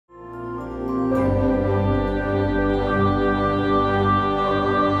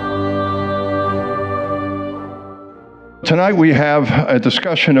tonight we have a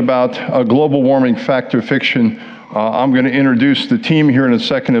discussion about global warming fact or fiction. I'm going to introduce the team here in a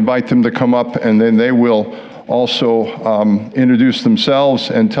second, invite them to come up, and then they will also introduce themselves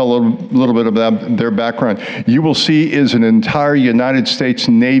and tell a little bit about their background. You will see is an entire United States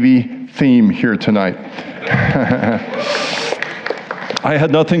Navy theme here tonight. I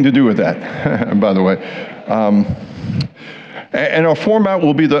had nothing to do with that, by the way. And our format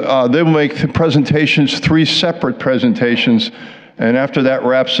will be they will make the presentations, 3 separate presentations, and after that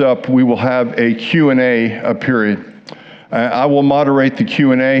wraps up, we will have a Q&A period. I will moderate the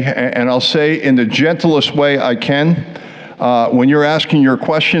Q&A, and I'll say in the gentlest way I can, when you're asking your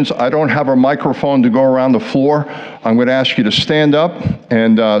questions, I don't have a microphone to go around the floor. I'm going to ask you to stand up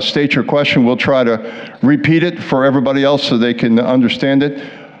and state your question. We'll try to repeat it for everybody else so they can understand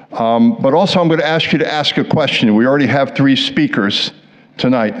it. But also I'm going to ask you to ask a question. We already have 3 speakers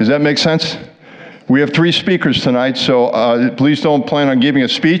tonight. Does that make sense? We have 3 speakers tonight, so please don't plan on giving a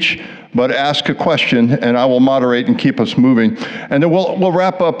speech, but ask a question, and I will moderate and keep us moving. And then we'll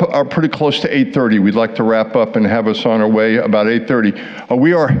wrap up pretty close to 8:30. We'd like to wrap up and have us on our way about 8:30.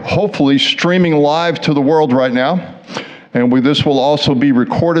 We are hopefully streaming live to the world right now, and this will also be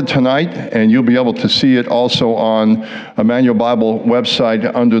recorded tonight, and you'll be able to see it also on Immanuel Bible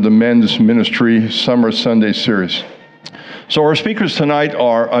website under the Men's Ministry Summer Sunday Series. So our speakers tonight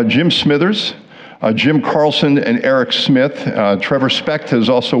are Jim Smithers, Jim Carlson, and Eric Smith. Trevor Specht has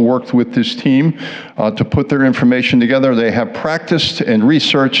also worked with this team to put their information together. They have practiced and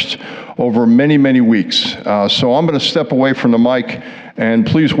researched over many, many weeks. So I'm going to step away from the mic, and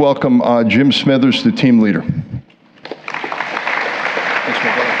please welcome Jim Smithers, the team leader.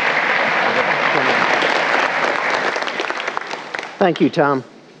 Thank you, Tom.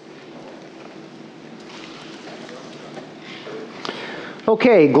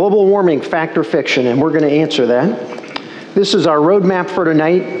 Okay, global warming, fact or fiction, and we're going to answer that. This is our roadmap for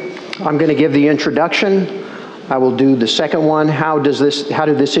tonight. I'm going to give the introduction. I will do the second one. How did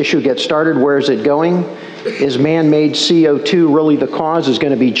this issue get started? Where is it going? Is man-made CO2 really the cause? Is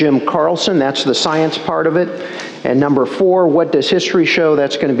going to be Jim Carlson. That's the science part of it. And number 4, what does history show?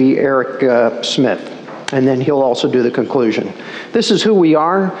 That's going to be Eric Smith. And then he'll also do the conclusion. This is who we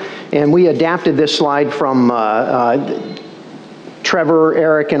are, and we adapted this slide from Trevor,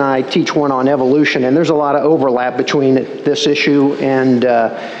 Eric, and I teach one on evolution, and there's a lot of overlap between this issue and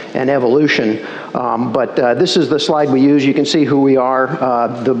evolution. But this is the slide we use. You can see who we are.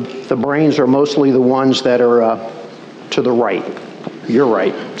 The brains are mostly the ones that are to the right. You're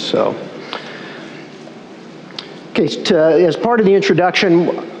right. So, okay. As part of the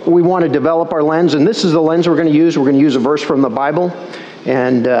introduction, we want to develop our lens, and this is the lens we're going to use. We're going to use a verse from the Bible.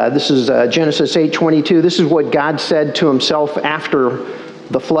 And this is Genesis 8:22. This is what God said to himself after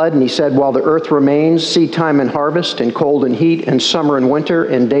the flood. And he said, while the earth remains, seed time and harvest, and cold and heat, and summer and winter,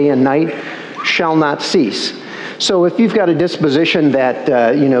 and day and night shall not cease. So if you've got a disposition that,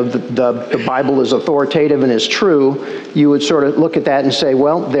 the Bible is authoritative and is true, you would sort of look at that and say,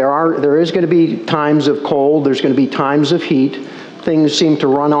 well, there is going to be times of cold. There's going to be times of heat. Things seem to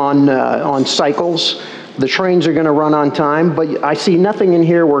run on cycles. The trains are going to run on time, but I see nothing in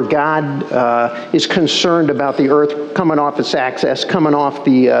here where God is concerned about the earth coming off its axis, coming off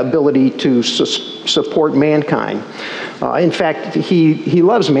the ability to support mankind. In fact, he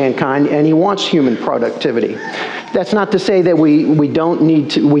loves mankind and he wants human productivity. That's not to say that we do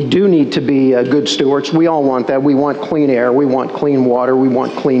need to be good stewards. We all want that. We want clean air, we want clean water, we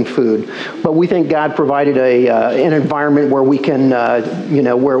want clean food. But we think God provided an environment where we can,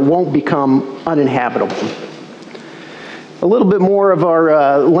 where it won't become uninhabitable. A little bit more of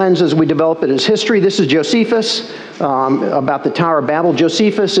our lens as we develop it is history. This is Josephus, about the Tower of Babel.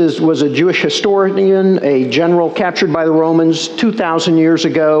 Josephus was a Jewish historian, a general captured by the Romans 2,000 years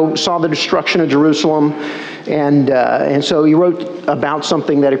ago, saw the destruction of Jerusalem, and so he wrote about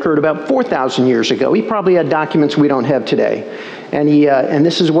something that occurred about 4,000 years ago. He probably had documents we don't have today. And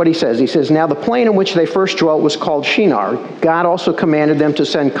this is what he says. He says, now the plain in which they first dwelt was called Shinar. God also commanded them to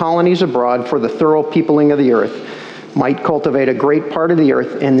send colonies abroad for the thorough peopling of the earth, might cultivate a great part of the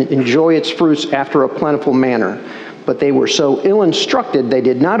earth and enjoy its fruits after a plentiful manner. But they were so ill-instructed they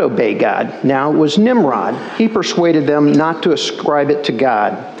did not obey God. Now it was Nimrod. He persuaded them not to ascribe it to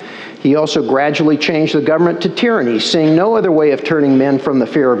God. He also gradually changed the government to tyranny, seeing no other way of turning men from the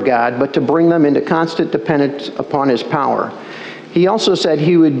fear of God, but to bring them into constant dependence upon his power. He also said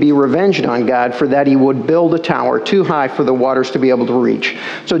he would be revenged on God for that he would build a tower too high for the waters to be able to reach.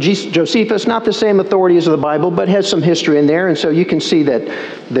 So Josephus, not the same authority as the Bible, but has some history in there. And so you can see that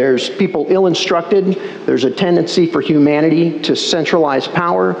there's people ill-instructed. There's a tendency for humanity to centralize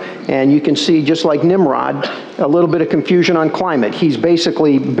power. And you can see, just like Nimrod, a little bit of confusion on climate. He's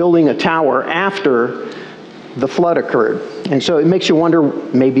basically building a tower after the flood occurred. And so it makes you wonder,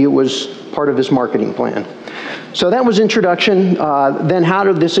 maybe it was part of his marketing plan. So that was introduction. Then how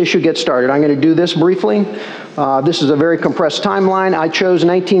did this issue get started? I'm going to do this briefly. This is a very compressed timeline. I chose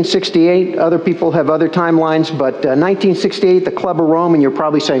 1968. Other people have other timelines, but 1968, the Club of Rome, and you're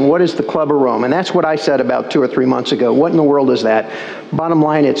probably saying, what is the Club of Rome? And that's what I said about 2 or 3 months ago. What in the world is that? Bottom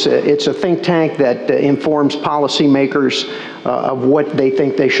line, it's a think tank that informs policymakers of what they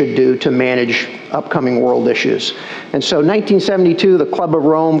think they should do to manage upcoming world issues. And so 1972, the Club of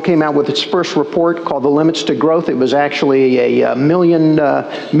Rome came out with its first report called The Limits to Growth. It was actually a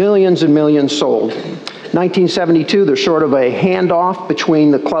millions and millions sold. 1972, there's sort of a handoff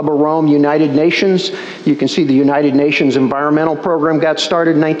between the Club of Rome, United Nations. You can see the United Nations Environmental Program got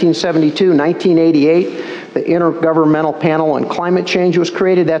started in 1972. 1988, the Intergovernmental Panel on Climate Change was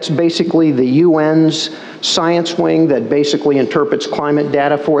created. That's basically the UN's science wing that basically interprets climate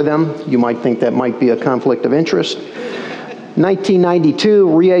data for them. You might think that might be a conflict of interest.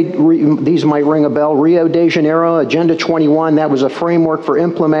 1992, these might ring a bell, Rio de Janeiro, Agenda 21, that was a framework for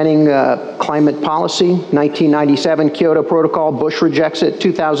implementing climate policy. 1997, Kyoto Protocol, Bush rejects it.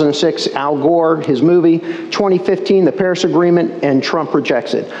 2006, Al Gore, his movie. 2015, the Paris Agreement, and Trump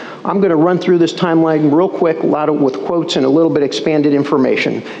rejects it. I'm going to run through this timeline real quick, with quotes and a little bit expanded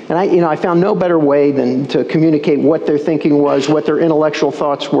information. And I found no better way than to communicate what their thinking was, what their intellectual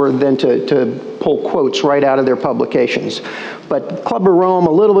thoughts were, than to pull quotes right out of their publications. But Club of Rome,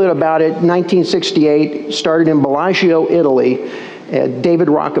 a little bit about it, 1968, started in Bellagio, Italy, at David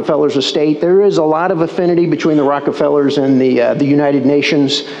Rockefeller's estate. There is a lot of affinity between the Rockefellers and the United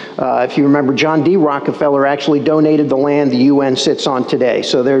Nations. If you remember, John D. Rockefeller actually donated the land the UN sits on today.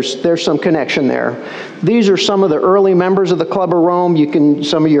 So there's some connection there. These are some of the early members of the Club of Rome.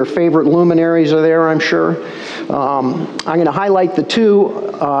 Some of your favorite luminaries are there, I'm sure. I'm going to highlight the two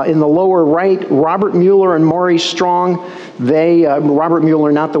in the lower right, Robert Mueller and Maurice Strong. Robert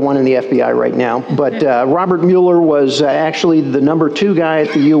Mueller, not the one in the FBI right now, but Robert Mueller was actually the number 2 guy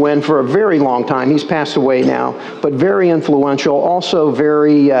at the UN for a very long time. He's passed away now, but very influential, also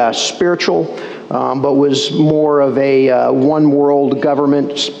very spiritual, but was more of a one world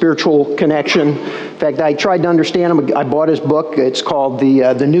government spiritual connection. In fact, I tried to understand him. I bought his book. It's called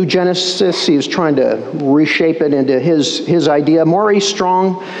The New Genesis. He was trying to reshape it into his idea. Maurice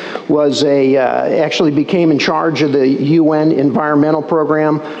Strong was actually became in charge of the UN environmental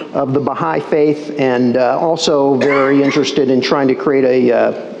program of the Baha'i faith, and also very interested in trying to create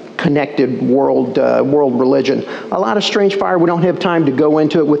a connected world religion. A lot of strange fire. We don't have time to go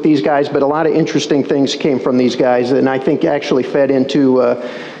into it with these guys, but a lot of interesting things came from these guys, and I think actually fed into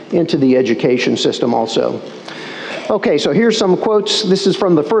the education system also. Okay, so here's some quotes. This is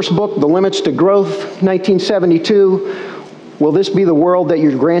from the first book, The Limits to Growth, 1972. Will this be the world that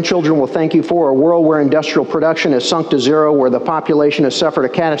your grandchildren will thank you for? A world where industrial production has sunk to zero, where the population has suffered a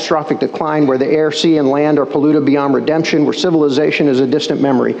catastrophic decline, where the air, sea, and land are polluted beyond redemption, where civilization is a distant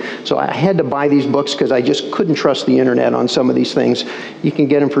memory. So I had to buy these books because I just couldn't trust the internet on some of these things. You can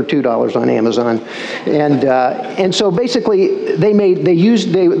get them for $2 on Amazon. And so basically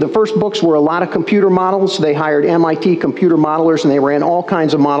the first books were a lot of computer models. They hired MIT computer modelers, and they ran all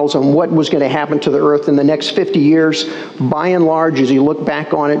kinds of models on what was going to happen to the Earth in the next 50 years. By and large, as you look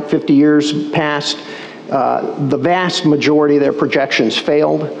back on it, 50 years past, the vast majority of their projections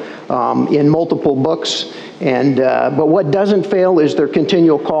failed in multiple books. But what doesn't fail is their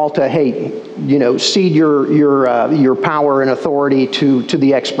continual call to, hey, cede your power and authority to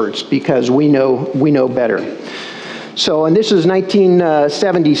the experts, because we know better. So, and this is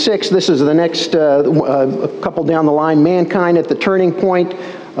 1976. This is the next a couple down the line, Mankind at the Turning Point.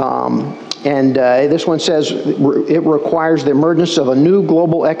 This one says it requires the emergence of a new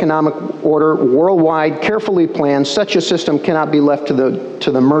global economic order, worldwide, carefully planned. Such a system cannot be left to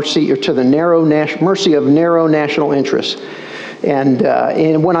the mercy or to the mercy of narrow national interests.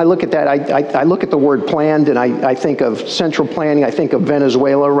 And when I look at that, I look at the word planned, and I think of central planning. I think of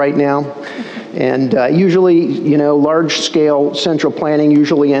Venezuela right now. And usually, large-scale central planning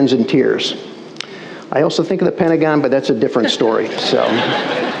usually ends in tears. I also think of the Pentagon, but that's a different story. So.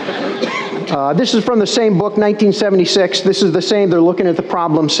 This is from the same book, 1976. This is the same. They're looking at the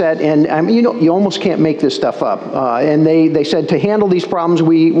problem set, and you almost can't make this stuff up. And they said to handle these problems,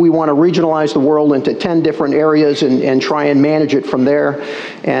 we want to regionalize the world into 10 different areas and try and manage it from there.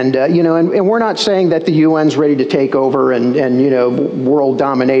 And and we're not saying that the UN's ready to take over and world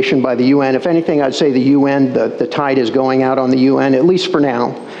domination by the UN. If anything, I'd say the UN, the tide is going out on the UN, at least for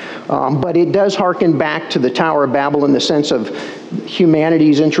now. But it does harken back to the Tower of Babel in the sense of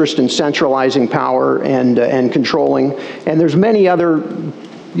humanity's interest in centralizing power and controlling. And there's many other,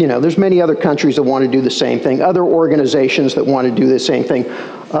 there's many other countries that want to do the same thing, other organizations that want to do the same thing,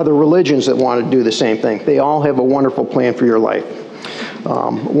 other religions that want to do the same thing. They all have a wonderful plan for your life.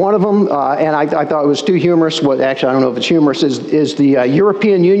 One of them, and I thought it was too humorous, actually I don't know if it's humorous, is the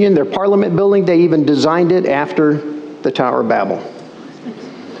European Union, their parliament building. They even designed it after the Tower of Babel.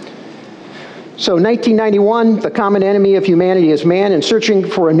 So 1991, the common enemy of humanity is man, and searching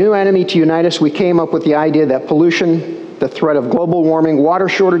for a new enemy to unite us, we came up with the idea that pollution, the threat of global warming, water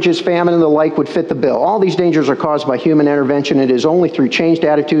shortages, famine, and the like would fit the bill. All these dangers are caused by human intervention. It is only through changed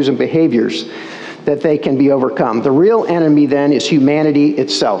attitudes and behaviors that they can be overcome. The real enemy then is humanity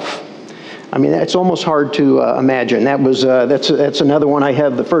itself. I mean, that's almost hard to imagine. That's another one I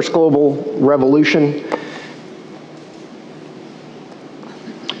have, the first global revolution.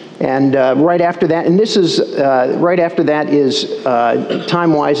 And right after that, and this is, right after that is,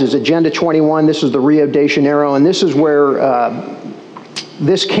 time-wise, is Agenda 21. This is the Rio de Janeiro, and this is where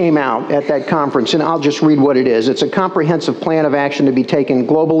this came out at that conference, and I'll just read what it is. It's a comprehensive plan of action to be taken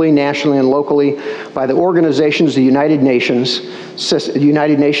globally, nationally, and locally by the organizations, the United Nations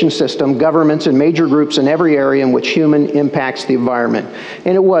system, governments, and major groups in every area in which human impacts the environment.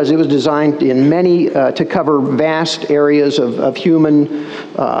 And it was designed in many, to cover vast areas of human,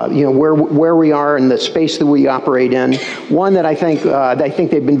 where we are and the space that we operate in. One that I think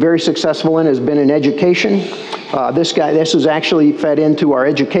they've been very successful in has been in education. This is actually fed into our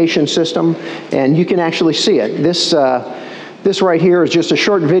education system, and you can actually see it. This right here is just a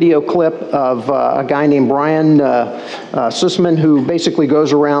short video clip of a guy named Brian Sussman, who basically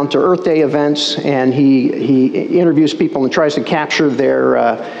goes around to Earth Day events, and he interviews people and tries to capture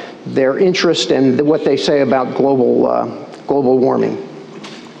their interest and what they say about global warming.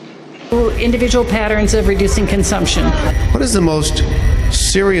 Individual patterns of reducing consumption. What is the most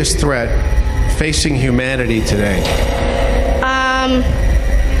serious threat facing humanity today?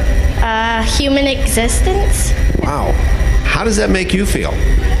 Human existence. Wow. How does that make you feel?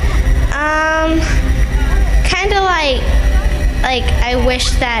 Kind of like I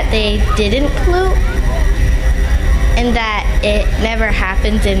wish that they didn't pollute and that it never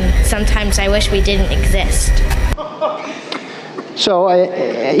happened, and sometimes I wish we didn't exist. So,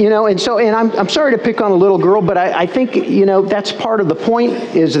 I'm sorry to pick on a little girl, but I think, that's part of the point,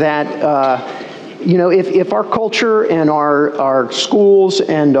 is that, if our culture and our schools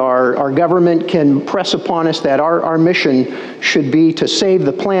and our government can press upon us that our mission should be to save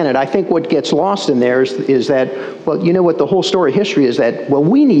the planet, I think what gets lost in there is that, well, what the whole story of history is, that, well,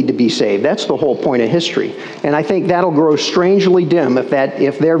 we need to be saved. That's the whole point of history. And I think that'll grow strangely dim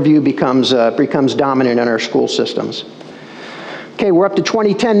if their view becomes dominant in our school systems. Okay, we're up to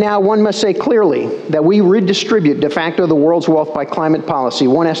 2010 now. One must say clearly that we redistribute de facto the world's wealth by climate policy.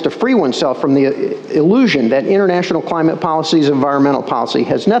 One has to free oneself from the illusion that international climate policy is environmental policy. It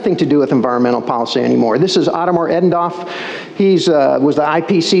has nothing to do with environmental policy anymore. This is Ottomar Eddendorf. He was the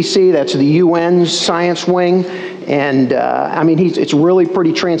IPCC, that's the UN's science wing. And it's really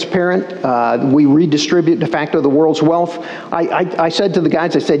pretty transparent. We redistribute de facto the world's wealth. I said to the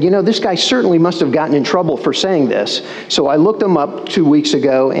guys, I said, this guy certainly must have gotten in trouble for saying this. So I looked him up 2 weeks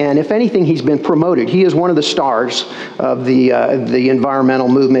ago, and if anything, he's been promoted. He is one of the stars of the environmental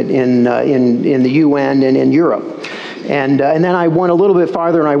movement in the UN and in Europe. And then I went a little bit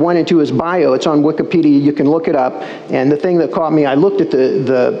farther, and I went into his bio. It's on Wikipedia. You can look it up. And the thing that caught me, I looked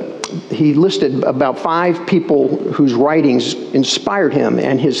at he listed about 5 people whose writings inspired him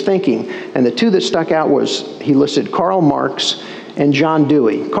and his thinking. And the 2 that stuck out was, he listed Karl Marx and John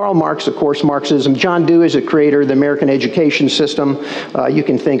Dewey. Karl Marx, of course, Marxism. John Dewey is a creator of the American education system. You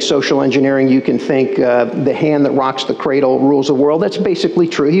can think social engineering. You can think the hand that rocks the cradle rules the world. That's basically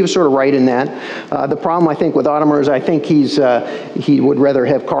true. He was sort of right in that. The problem, I think, with Ottomar is I think he would rather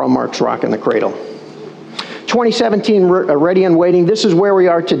have Karl Marx rocking the cradle. 2017, ready and waiting. This is where we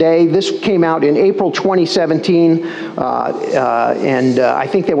are today. This came out in April 2017, and I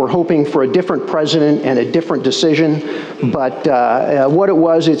think they were hoping for a different president and a different decision. But what it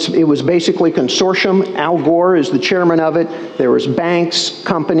was basically consortium. Al Gore is the chairman of it. There was banks,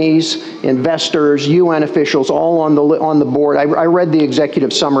 companies, investors, UN officials, all on the board. I read the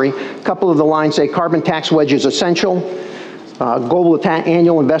executive summary. A couple of the lines say carbon tax wedge is essential. Global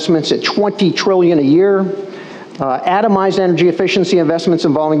annual investments at $20 trillion a year. Atomized energy efficiency investments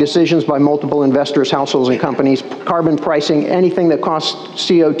involving decisions by multiple investors, households, and companies. Carbon pricing, anything that costs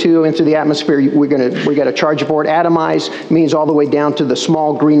CO2 into the atmosphere, we got to charge for it. Atomized means all the way down to the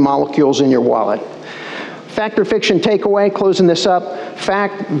small green molecules in your wallet. Fact or fiction takeaway, closing this up.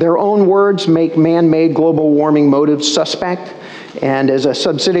 Fact, their own words make man-made global warming motives suspect. And as a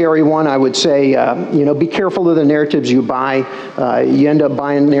subsidiary one, I would say, be careful of the narratives you buy. You end up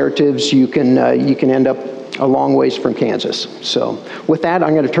buying narratives, you can end up a long ways from Kansas. So with that,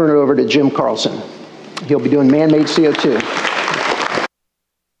 I'm going to turn it over to Jim Carlson. He'll be doing man-made CO2.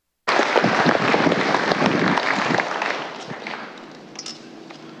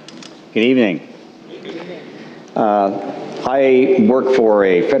 Good evening. I work for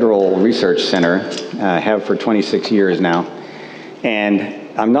a federal research center, have for 26 years now,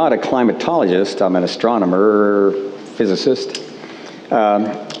 and I'm not a climatologist, I'm an astronomer, physicist.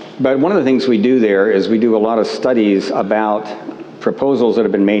 But one of the things we do there is we do a lot of studies about proposals that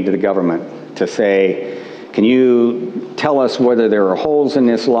have been made to the government to say, can you tell us whether there are holes in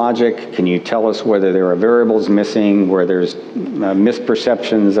this logic? Can you tell us whether there are variables missing, where there's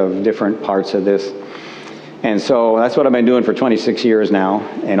misperceptions of different parts of this? And so that's what I've been doing for 26 years now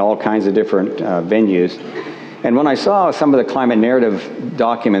in all kinds of different venues. And when I saw some of the climate narrative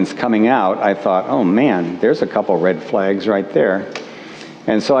documents coming out, I thought, oh man, there's a couple red flags right there.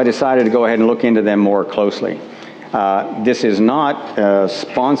 And so I decided to go ahead and look into them more closely. This is not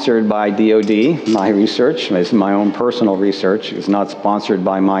sponsored by DOD, my research. This is my own personal research. It's not sponsored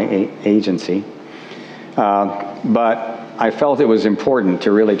by my agency. But I felt it was important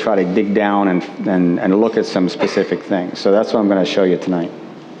to really try to dig down and look at some specific things. So that's what I'm going to show you tonight.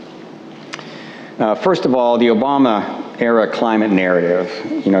 First of all, the Obama-era climate narrative.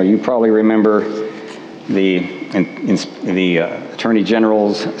 You probably remember the attorney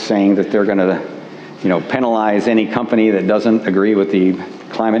generals saying that they're going to, penalize any company that doesn't agree with the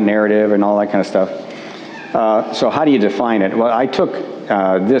climate narrative and all that kind of stuff. So how do you define it? Well, I took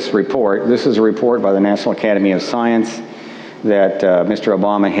this report. This is a report by the National Academy of Science that Mr.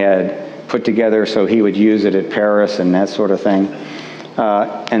 Obama had put together so he would use it at Paris and that sort of thing.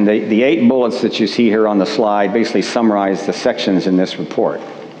 And the 8 bullets that you see here on the slide basically summarize the sections in this report.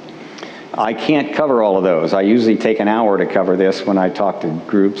 I can't cover all of those. I usually take an hour to cover this when I talk to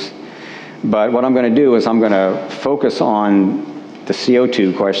groups. But what I'm going to do is I'm going to focus on the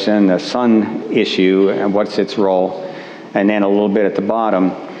CO2 question, the sun issue, and what's its role, and then a little bit at the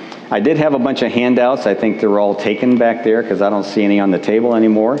bottom. I did have a bunch of handouts. I think they're all taken back there because I don't see any on the table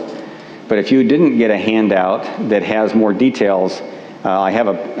anymore. But if you didn't get a handout that has more details, I have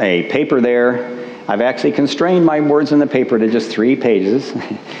a paper there. I've actually constrained my words in the paper to just 3 pages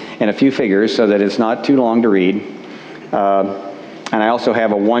and a few figures so that it's not too long to read. And I also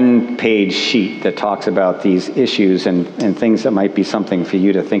have a 1-page sheet that talks about these issues and things that might be something for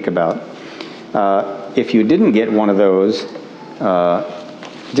you to think about. If you didn't get one of those,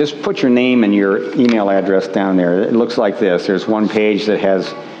 just put your name and your email address down there. It looks like this. There's 1 page that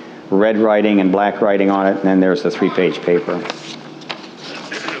has red writing and black writing on it, and then there's the 3-page paper.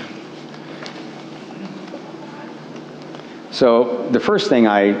 So the first thing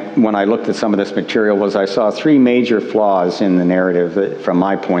when I looked at some of this material was I saw 3 major flaws in the narrative from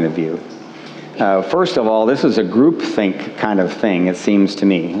my point of view. First of all, this is a groupthink kind of thing, it seems to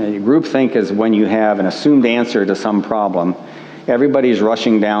me. Groupthink is when you have an assumed answer to some problem. Everybody's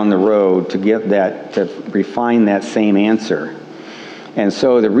rushing down the road to get that, to refine that same answer. And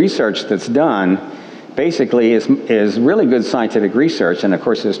so the research that's done basically is really good scientific research, and of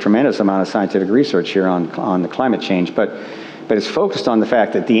course there's a tremendous amount of scientific research here on the climate change, but it's focused on the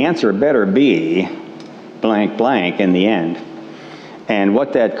fact that the answer better be blank blank in the end. And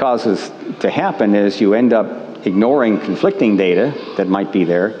what that causes to happen is you end up ignoring conflicting data that might be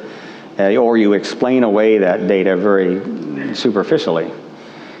there, or you explain away that data very superficially.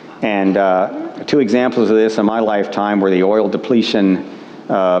 And 2 examples of this in my lifetime were the oil depletion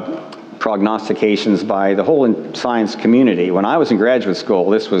prognostications by the whole science community. When I was in graduate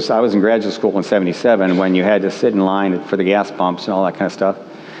school, I was in graduate school in '77 when you had to sit in line for the gas pumps and all that kind of stuff.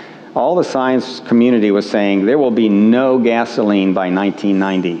 All the science community was saying there will be no gasoline by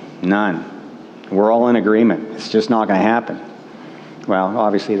 1990, none. We're all in agreement. It's just not going to happen. Well,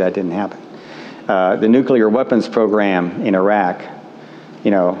 obviously that didn't happen. The nuclear weapons program in Iraq, I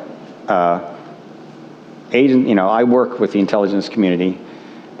work with the intelligence community.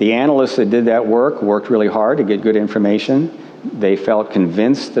 The analysts that did that work worked really hard to get good information. They felt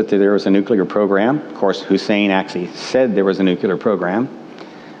convinced that there was a nuclear program. Of course, Hussein actually said there was a nuclear program,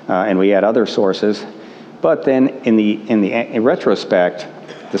 and we had other sources. But then in retrospect,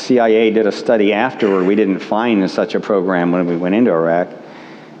 the CIA did a study afterward. We didn't find such a program when we went into Iraq,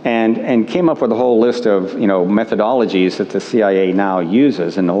 and came up with a whole list of methodologies that the CIA now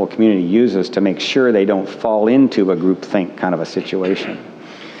uses and the whole community uses to make sure they don't fall into a groupthink kind of a situation.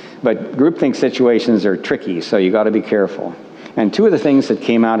 But groupthink situations are tricky, so you got to be careful. And two of the things that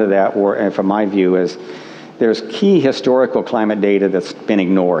came out of that were, from my view, is there's key historical climate data that's been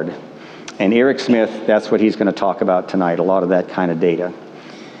ignored. And Eric Smith, that's what he's going to talk about tonight, a lot of that kind of data.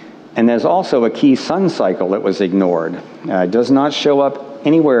 And there's also a key sun cycle that was ignored. It does not show up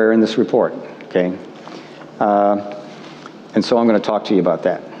anywhere in this report, okay? And so I'm going to talk to you about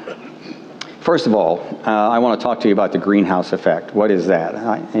that. First of all, I want to talk to you about the greenhouse effect. What is that?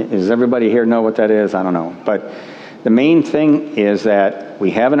 Does everybody here know what that is? I don't know. But the main thing is that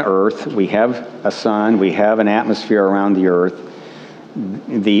we have an Earth, we have a sun, we have an atmosphere around the Earth.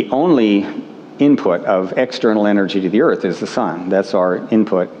 The only input of external energy to the Earth is the sun. That's our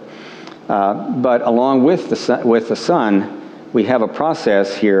input. But along with the sun, we have a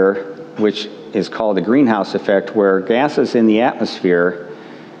process here which is called the greenhouse effect, where gases in the atmosphere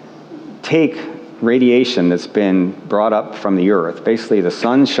take radiation that's been brought up from the Earth. Basically, the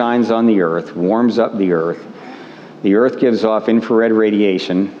sun shines on the Earth, warms up the Earth. The Earth gives off infrared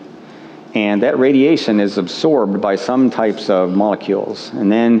radiation, and that radiation is absorbed by some types of molecules.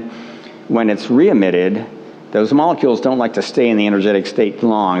 And then when it's re-emitted, those molecules don't like to stay in the energetic state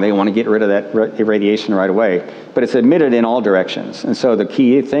long. They want to get rid of that radiation right away. But it's emitted in all directions. And so the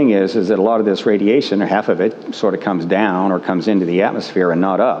key thing is that a lot of this radiation, or half of it, sort of comes down or comes into the atmosphere and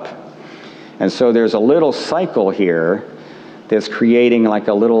not up. And so there's a little cycle here that's creating like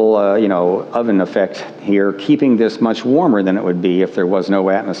a little, oven effect here, keeping this much warmer than it would be if there was no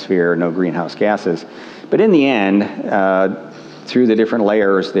atmosphere, no greenhouse gases. But in the end, through the different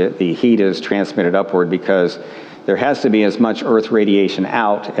layers, the heat is transmitted upward, because there has to be as much Earth radiation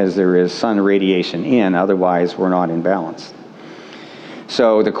out as there is sun radiation in, otherwise we're not in balance.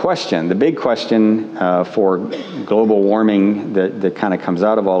 So the big question for global warming that kind of comes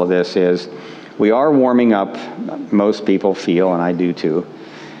out of all of this is, we are warming up, most people feel, and I do too.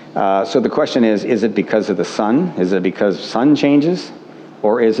 So the question is it because of the sun? Is it because sun changes?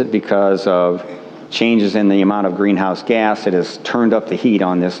 Or is it because of changes in the amount of greenhouse gas that has turned up the heat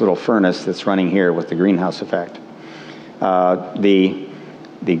on this little furnace that's running here with the greenhouse effect? The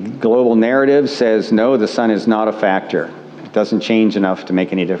global narrative says, no, the sun is not a factor. It doesn't change enough to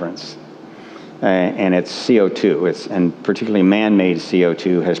make any difference. And it's CO2, and particularly man-made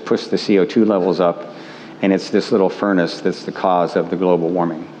CO2 has pushed the CO2 levels up, and it's this little furnace that's the cause of the global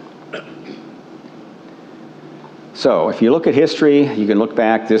warming. So if you look at history, you can look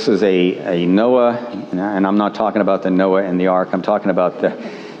back. This is a Noah, and I'm not talking about the Noah and the Ark. I'm talking about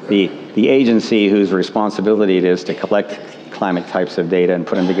the agency whose responsibility it is to collect climate types of data and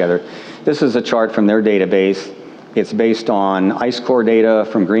put them together. This is a chart from their database. It's based on ice core data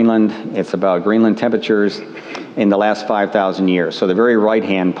from Greenland. It's about Greenland temperatures in the last 5,000 years. So the very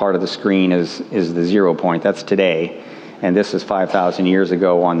right-hand part of the screen is the 0 point. That's today. And this is 5,000 years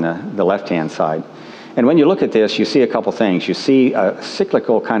ago on the left-hand side. And when you look at this, you see a couple things. You see a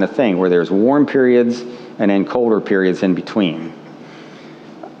cyclical kind of thing where there's warm periods and then colder periods in between.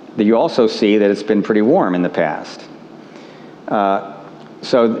 You also see that it's been pretty warm in the past.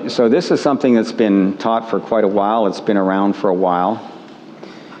 So this is something that's been taught for quite a while. It's been around for a while.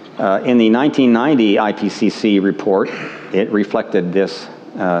 In the 1990 IPCC report, it reflected this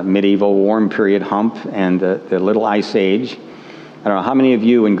medieval warm period hump and the little ice age. I don't know how many of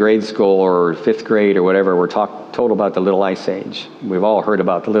you in grade school or 5th grade or whatever were told about the little ice age. We've all heard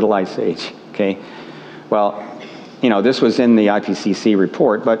about the little ice age, okay? Well, this was in the IPCC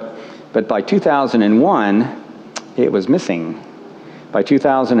report, but by 2001, it was missing. By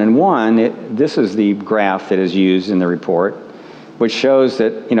 2001, this is the graph that is used in the report, which shows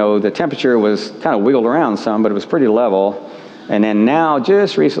that, the temperature was kind of wiggled around some, but it was pretty level. And then now,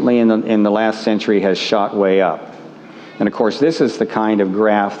 just recently in the last century, has shot way up. And of course, this is the kind of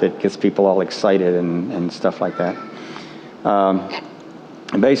graph that gets people all excited and stuff like that.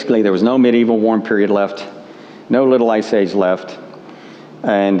 And basically, there was no medieval warm period left, no little ice age left.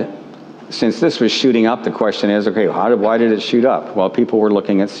 And since this was shooting up, the question is, okay, why did it shoot up? Well, people were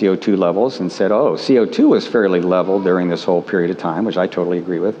looking at CO2 levels and said, oh, CO2 was fairly level during this whole period of time, which I totally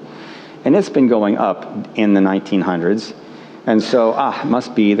agree with. And it's been going up in the 1900s. And so, it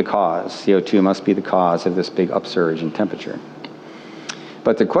must be the cause. CO2 must be the cause of this big upsurge in temperature.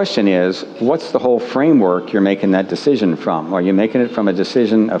 But the question is, what's the whole framework you're making that decision from? Are you making it from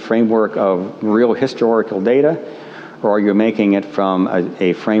a framework of real historical data? Or are you making it from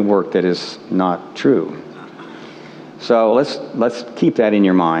a framework that is not true? So let's keep that in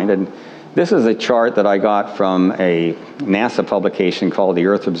your mind. And this is a chart that I got from a NASA publication called the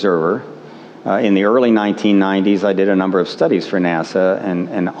Earth Observer. In the early 1990s, I did a number of studies for NASA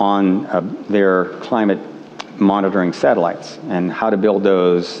and on their climate monitoring satellites and how to build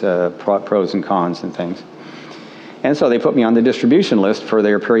those, pros and cons and things. And so they put me on the distribution list for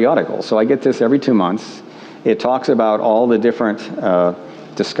their periodical. So I get this every 2 months. It talks about all the different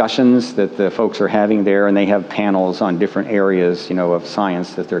discussions that the folks are having there, and they have panels on different areas, of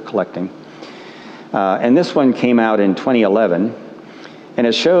science that they're collecting. And this one came out in 2011, and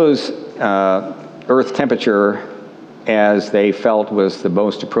it shows Earth temperature as they felt was the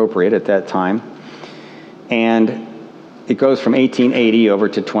most appropriate at that time. And it goes from 1880 over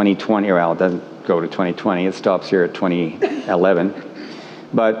to 2020, well, it doesn't go to 2020, it stops here at 2011.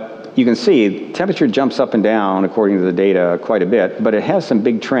 But you can see temperature jumps up and down according to the data quite a bit, but it has some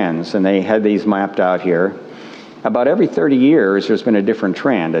big trends, and they had these mapped out here. About every 30 years, there's been a different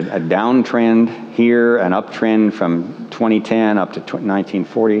trend, a downtrend here, an uptrend from 2010 up to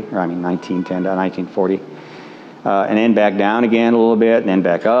 1910 to 1940, and then back down again a little bit, and then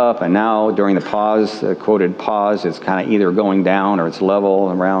back up, and now during the pause, the quoted pause, it's kind of either going down or it's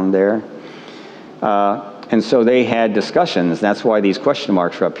level around there. And so they had discussions. That's why these question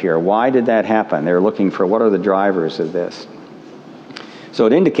marks are up here. Why did that happen? They're looking for what are the drivers of this. So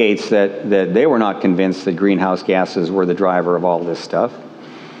it indicates that they were not convinced that greenhouse gases were the driver of all this stuff.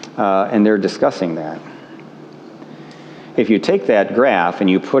 And they're discussing that. If you take that graph and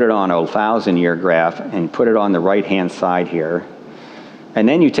you put it on a 1,000-year graph and put it on the right-hand side here, and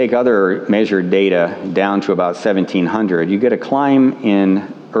then you take other measured data down to about 1700, you get a climb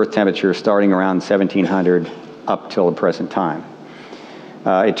in Earth temperature starting around 1700 up till the present time.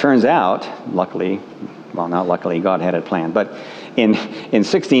 It turns out, luckily, well, not luckily, God had it planned, but in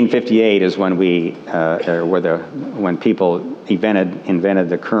 1658 is when when people invented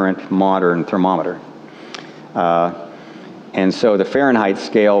the current modern thermometer. And so the Fahrenheit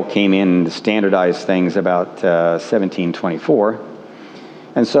scale came in to standardize things about 1724.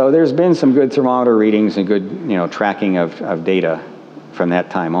 And so there's been some good thermometer readings and good tracking of data from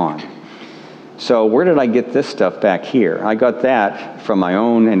that time on. So where did I get this stuff back here? I got that from my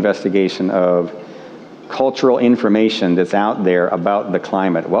own investigation of cultural information that's out there about the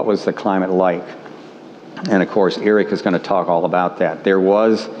climate. What was the climate like? And of course, Eric is going to talk all about that. There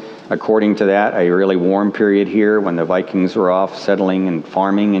was, according to that, a really warm period here when the Vikings were off settling and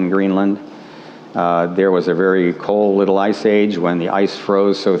farming in Greenland. There was a very cold little ice age when the ice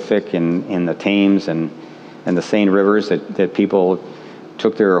froze so thick in the Thames and the Seine rivers that people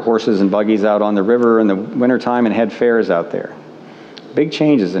took their horses and buggies out on the river in the wintertime and had fairs out there. Big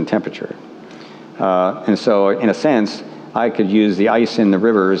changes in temperature. And so, in a sense, I could use the ice in the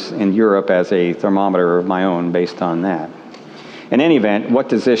rivers in Europe as a thermometer of my own based on that. In any event, what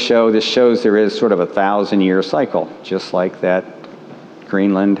does this show? This shows there is sort of a 1,000-year cycle, just like that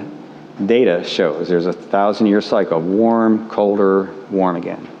Greenland data shows. There's a 1,000-year cycle, warm, colder, warm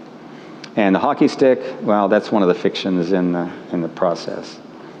again. And the hockey stick, well, that's one of the fictions in the process.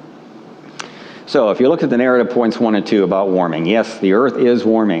 So if you look at the narrative points 1 and 2 about warming, yes, the Earth is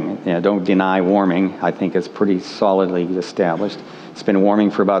warming. Don't deny warming. I think it's pretty solidly established. It's been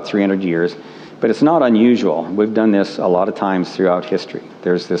warming for about 300 years, but it's not unusual. We've done this a lot of times throughout history.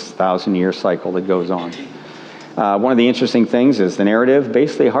 There's this 1,000-year cycle that goes on. One of the interesting things is the narrative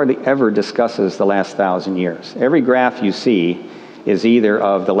basically hardly ever discusses the last 1,000 years. Every graph you see is either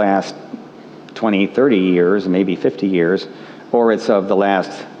of the last 20, 30 years, maybe 50 years, or it's of the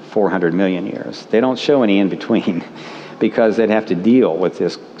last 400 million years. They don't show any in between because they'd have to deal with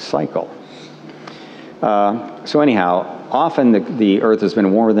this cycle. So anyhow, often the Earth has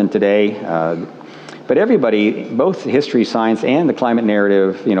been warmer than today, but everybody, both history, science, and the climate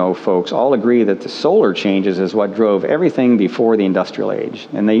narrative, folks, all agree that the solar changes is what drove everything before the Industrial Age.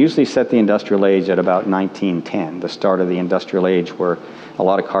 And they usually set the Industrial Age at about 1910, the start of the Industrial Age, where a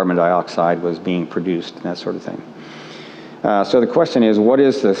lot of carbon dioxide was being produced and that sort of thing. So the question is, what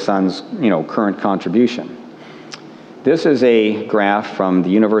is the sun's current contribution? This is a graph from the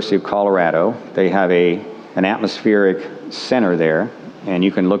University of Colorado. They have an atmospheric center there, and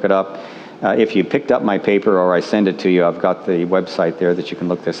you can look it up. If you picked up my paper or I send it to you, I've got the website there that you can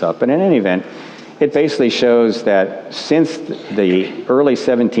look this up. But in any event, it basically shows that since the early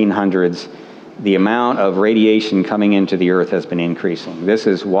 1700s, the amount of radiation coming into the Earth has been increasing. This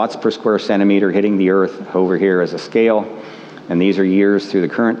is watts per square centimeter hitting the Earth over here as a scale, and these are years through the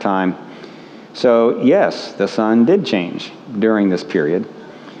current time. So yes, the sun did change during this period,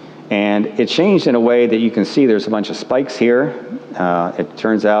 and it changed in a way that you can see there's a bunch of spikes here. It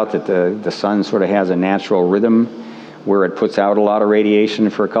turns out that the sun sort of has a natural rhythm where it puts out a lot of radiation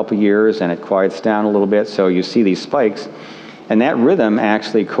for a couple years and it quiets down a little bit, so you see these spikes. And that rhythm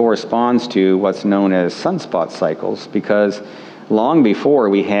actually corresponds to what's known as sunspot cycles, because long before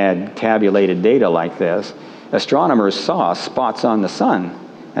we had tabulated data like this, astronomers saw spots on the sun,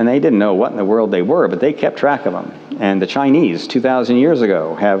 and they didn't know what in the world they were, but they kept track of them. And the Chinese, 2,000 years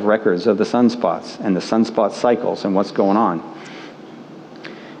ago, have records of the sunspots and the sunspot cycles and what's going on.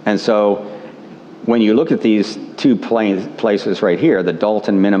 And so when you look at these two places right here, the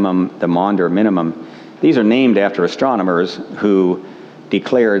Dalton minimum, the Maunder minimum, these are named after astronomers who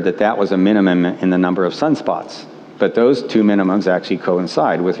declared that that was a minimum in the number of sunspots. But those two minimums actually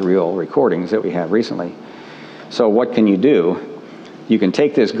coincide with real recordings that we have recently. So what can you do? You can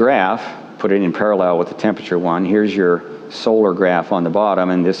take this graph, put it in parallel with the temperature one. Here's your solar graph on the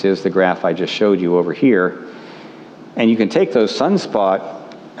bottom, and this is the graph I just showed you over here. And you can take those sunspot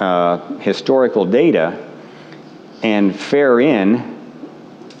historical data and fare in,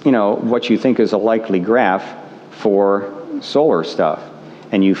 you know, what you think is a likely graph for solar stuff.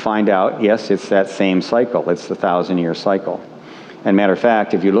 And you find out, yes, it's that same cycle. It's the 1,000-year cycle. And matter of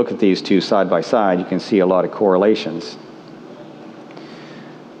fact, if you look at these two side by side, you can see a lot of correlations.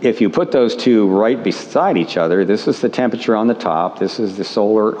 If you put those two right beside each other, this is the temperature on the top, this is the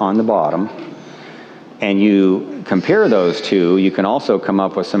solar on the bottom, and you compare those two, you can also come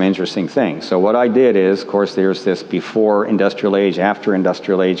up with some interesting things. So what I did is, of course, there's this before industrial age, after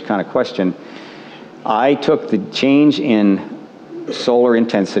industrial age kind of question. I took the change in solar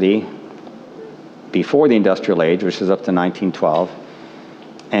intensity before the industrial age, which is up to 1912,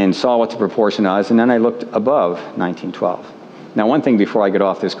 and saw what the proportion was, and then I looked above 1912. Now, one thing before I get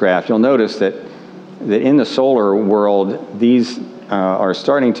off this graph, you'll notice that in the solar world, these are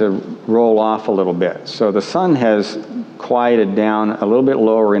starting to roll off a little bit. So the sun has quieted down a little bit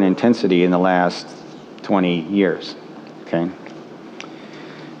lower in intensity in the last 20 years, okay?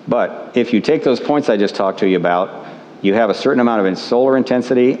 But if you take those points I just talked to you about, you have a certain amount of solar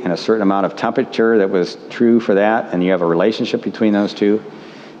intensity and a certain amount of temperature that was true for that, and you have a relationship between those two.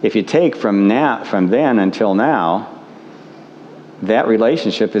 If you take from then until now, that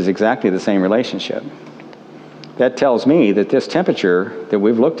relationship is exactly the same relationship. That tells me that this temperature that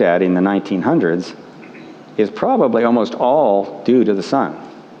we've looked at in the 1900s is probably almost all due to the sun.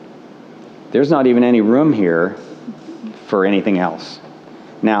 There's not even any room here for anything else.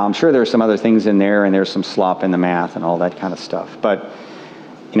 Now, I'm sure there's some other things in there, and there's some slop in the math and all that kind of stuff. But,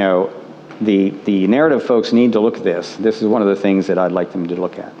 you know, the narrative folks need to look at this. This is one of the things that I'd like them to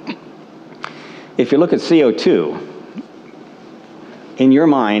look at. If you look at CO2, in your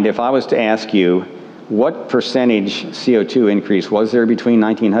mind, if I was to ask you, what percentage CO2 increase was there between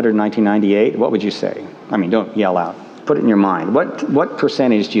 1900 and 1998? What would you say? I mean, don't yell out. Put it in your mind. What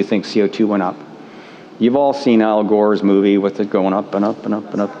percentage do you think CO2 went up? You've all seen Al Gore's movie with it going up and up and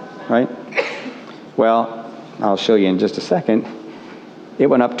up and up, right? Well, I'll show you in just a second. It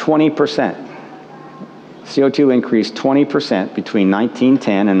went up 20%. CO2 increased 20% between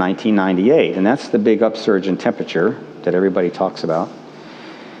 1910 and 1998, and that's the big upsurge in temperature that everybody talks about.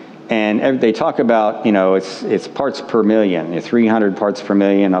 And they talk about, you know, it's parts per million, 300 parts per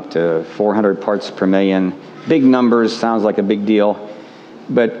million up to 400 parts per million. Big numbers, sounds like a big deal.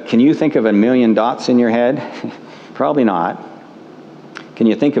 But can you think of 1 million dots in your head? Probably not. Can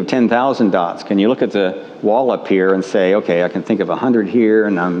you think of 10,000 dots? Can you look at the wall up here and say, okay, I can think of 100 here,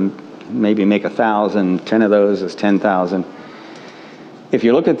 and maybe make 1,000, 10 of those is 10,000. If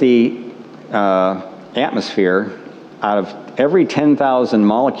you look at the atmosphere, out of every 10,000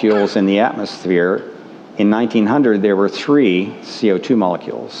 molecules in the atmosphere, in 1900 there were 3 CO2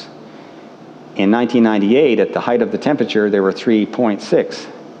 molecules. In 1998, at the height of the temperature, there were 3.6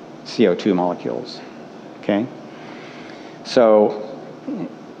 CO2 molecules, okay? So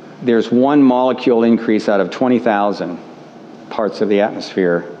there's 1 molecule increase out of 20,000 parts of the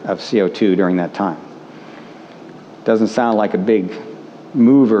atmosphere of CO2 during that time. Doesn't sound like a big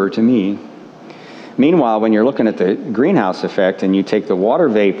mover to me. Meanwhile, when you're looking at the greenhouse effect and you take the water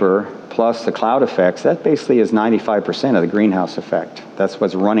vapor plus the cloud effects, that basically is 95% of the greenhouse effect. That's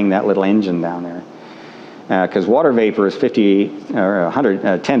what's running that little engine down there. because water vapor is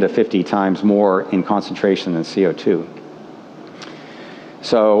 10 to 50 times more in concentration than CO2.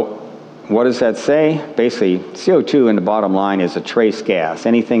 So what does that say? Basically, CO2 in the bottom line is a trace gas.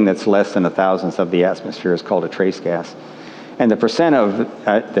 Anything that's less than 1,000th of the atmosphere is called a trace gas. And the percent of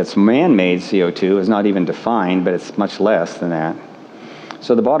that's man-made CO2 is not even defined, but it's much less than that.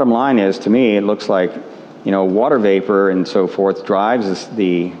 So the bottom line is, to me, it looks like, water vapor and so forth drives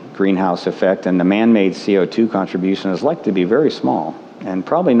the greenhouse effect, and the man-made CO2 contribution is likely to be very small and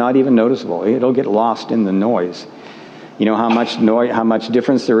probably not even noticeable. It'll get lost in the noise. You know how much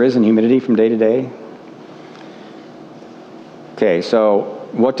difference there is in humidity from day to day? Okay, so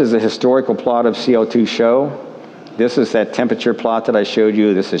what does the historical plot of CO2 show? This is that temperature plot that I showed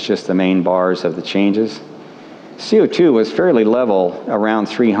you. This is just the main bars of the changes. CO2 was fairly level around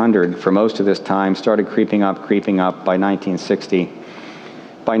 300 for most of this time, started creeping up by 1960.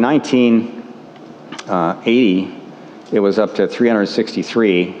 By 1980, it was up to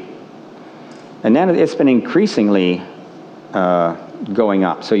 363. And then it's been increasingly going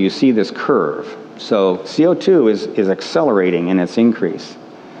up. So you see this curve. So CO2 is accelerating in its increase.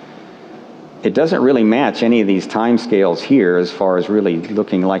 It doesn't really match any of these time scales here as far as really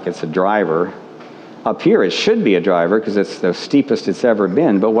looking like it's a driver. Up here, it should be a driver because it's the steepest it's ever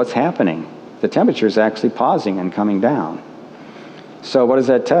been, but what's happening? The temperature is actually pausing and coming down. So what does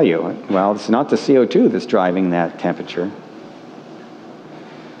that tell you? Well, it's not the CO2 that's driving that temperature.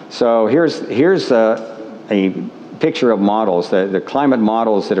 So here's a picture of models. The climate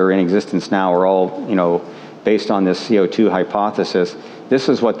models that are in existence now are all, based on this CO2 hypothesis. This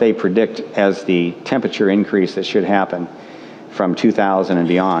is what they predict as the temperature increase that should happen from 2000 and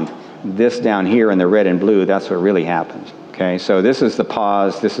beyond. This down here in the red and blue, that's what really happened. Okay, so this is the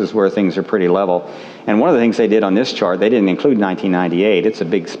pause. This is where things are pretty level. And one of the things they did on this chart, they didn't include 1998. It's a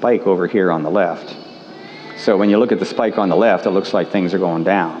big spike over here on the left. So when you look at the spike on the left, it looks like things are going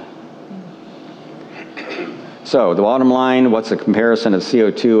down. So the bottom line, what's the comparison of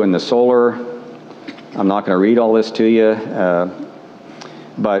CO2 and the solar? I'm not going to read all this to you,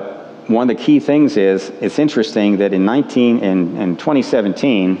 but one of the key things is, it's interesting that in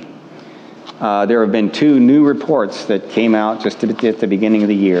 2017, there have been two new reports that came out just at the beginning of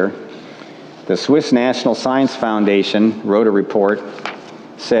the year. The Swiss National Science Foundation wrote a report,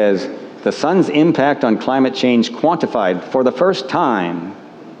 says, the sun's impact on climate change quantified for the first time.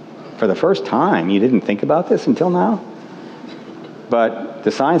 For the first time? You didn't think about this until now? But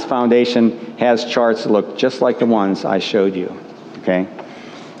the Science Foundation has charts that look just like the ones I showed you, okay?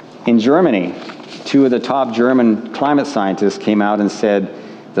 In Germany, two of the top German climate scientists came out and said,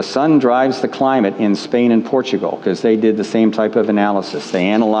 the sun drives the climate in Spain and Portugal, because they did the same type of analysis. They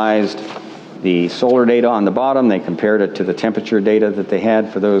analyzed the solar data on the bottom, they compared it to the temperature data that they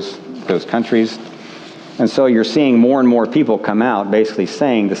had for those countries. And so you're seeing more and more people come out basically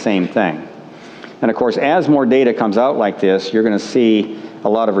saying the same thing. And of course, as more data comes out like this, you're going to see a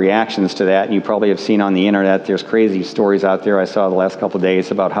lot of reactions to that. You probably have seen on the internet, there's crazy stories out there I saw the last couple of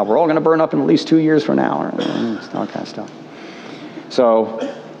days about how we're all going to burn up in at least 2 years from now, or all kind of stuff. So,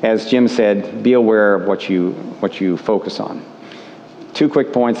 as Jim said, be aware of what you focus on. 2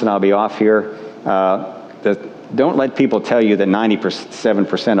 quick points and I'll be off here. Don't let people tell you that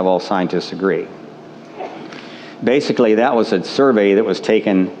 97% of all scientists agree. Basically, that was a survey that was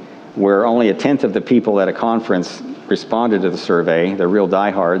taken where only 1/10 of the people at a conference responded to the survey, the real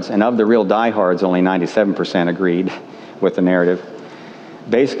diehards, and of the real diehards, only 97% agreed with the narrative.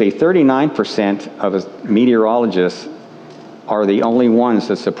 Basically, 39% of meteorologists are the only ones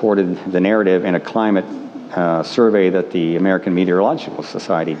that supported the narrative in a climate survey that the American Meteorological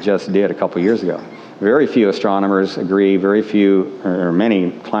Society just did a couple years ago. Very few astronomers agree, very few, or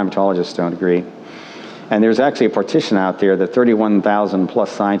many climatologists don't agree. And there's actually a petition out there that 31,000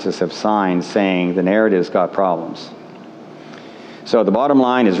 plus scientists have signed saying the narrative's got problems. So the bottom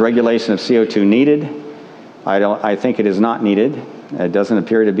line is regulation of CO2 needed. I think it is not needed. It doesn't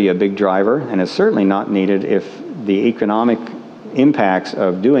appear to be a big driver, and it's certainly not needed if the economic impacts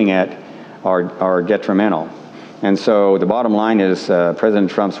of doing it are detrimental. And so the bottom line is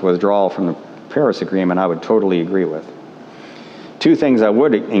President Trump's withdrawal from the Paris Agreement I would totally agree with. 2 things I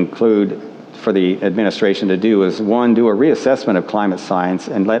would include for the administration to do is, 1, do a reassessment of climate science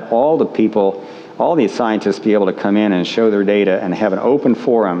and let all the people, all these scientists be able to come in and show their data and have an open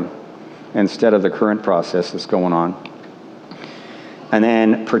forum instead of the current process that's going on. And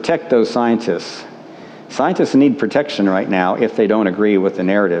then protect those scientists. Scientists need protection right now if they don't agree with the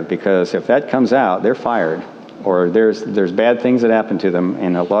narrative, because if that comes out, they're fired, or there's bad things that happen to them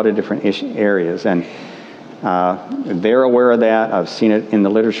in a lot of different areas. And They're aware of that. I've seen it in the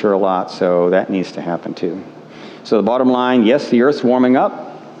literature a lot, so that needs to happen too. So the bottom line, yes, the Earth's warming up.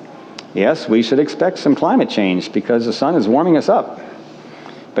 Yes, we should expect some climate change because the sun is warming us up.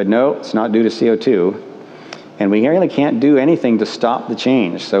 But no, it's not due to CO2. And we really can't do anything to stop the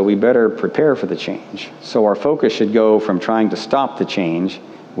change, so we better prepare for the change. So our focus should go from trying to stop the change,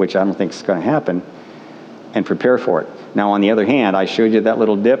 which I don't think is going to happen, and prepare for it. Now, on the other hand, I showed you that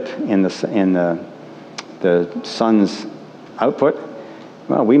little dip in the sun's output.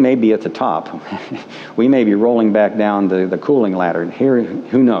 Well, we may be at the top. We may be rolling back down the cooling ladder. Here,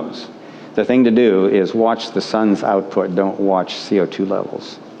 who knows? The thing to do is watch the sun's output. Don't watch CO2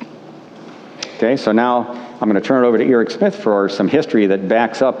 levels. Okay, so now I'm going to turn it over to Eric Smith for some history that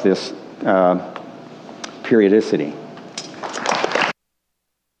backs up this periodicity.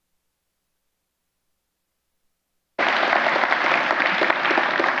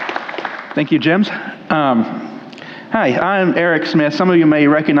 Thank you, James. Hi, I'm Eric Smith. Some of you may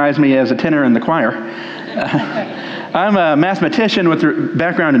recognize me as a tenor in the choir. I'm a mathematician with a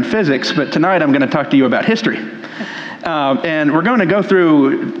background in physics, but tonight I'm going to talk to you about history. And we're going to go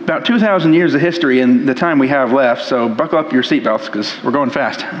through about 2,000 years of history in the time we have left, so buckle up your seatbelts because we're going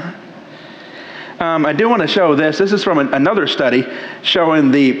fast. I do want to show this. This is from another study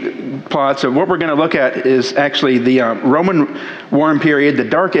showing the plots of what we're going to look at is actually the Roman warm period, the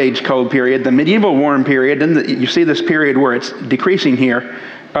Dark Age cold period, the medieval warm period, and you see this period where it's decreasing here.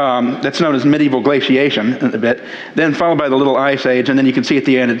 That's known as medieval glaciation a bit, then followed by the Little Ice Age, and then you can see at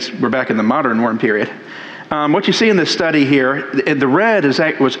the end we're back in the modern warm period. What you see in this study here, the red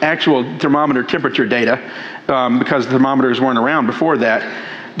was actual thermometer temperature data because thermometers weren't around before that.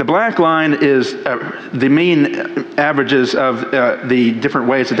 The black line is the mean averages of the different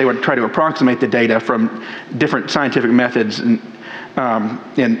ways that they would try to approximate the data from different scientific methods. And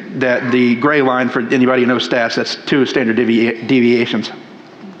that the gray line, for anybody who knows stats, that's 2 standard deviations.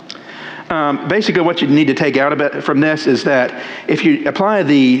 Basically, what you need to take out of it from this is that if you apply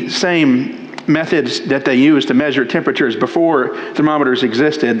the same methods that they used to measure temperatures before thermometers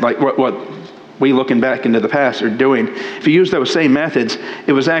existed, like what we looking back into the past are doing, if you use those same methods,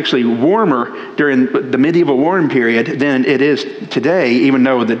 it was actually warmer during the medieval warm period than it is today, even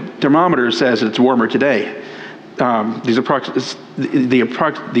though the thermometer says it's warmer today. The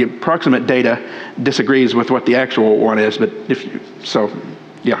approximate data disagrees with what the actual one is, but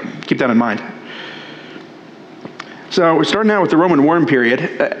keep that in mind. So we're starting out with the Roman warm period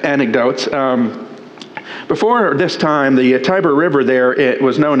anecdotes. Before this time, the Tiber River there, it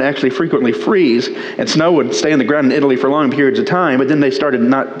was known to actually frequently freeze, and snow would stay on the ground in Italy for long periods of time, but then they started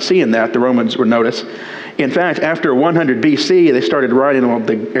not seeing that, the Romans would notice. In fact, after 100 BC, they started writing, well,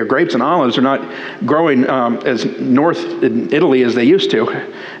 the grapes and olives are not growing as north in Italy as they used to,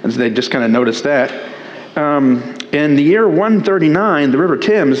 and so they just kind of noticed that. In the year 139, the River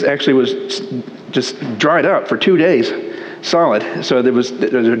Thames actually was just dried up for 2 days. Solid. So there was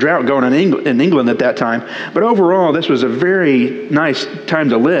a drought going on in England at that time. But overall, this was a very nice time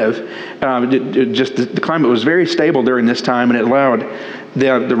to live. The climate was very stable during this time, and it allowed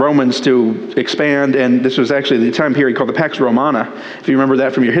the Romans to expand. And this was actually the time period called the Pax Romana, if you remember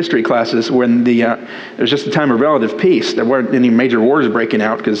that from your history classes, when it was just a time of relative peace. There weren't any major wars breaking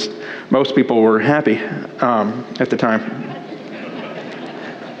out because most people were happy at the time.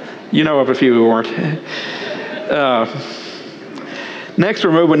 You know of a few who weren't. Next,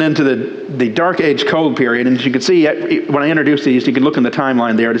 we're moving into the Dark Age cold period, and as you can see, when I introduce these, you can look in the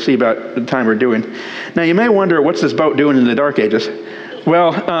timeline there to see about the time we're doing. Now, you may wonder, what's this boat doing in the Dark Ages?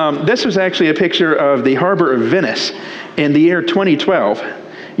 Well, this was actually a picture of the harbor of Venice in the year 2012.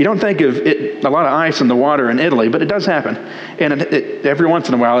 You don't think of a lot of ice in the water in Italy, but it does happen, and every once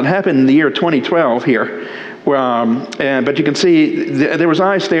in a while. It happened in the year 2012 here. But you can see there was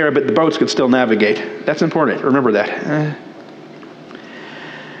ice there, but the boats could still navigate. That's important. Remember that.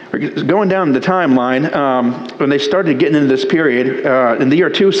 Going down the timeline, when they started getting into this period, in the year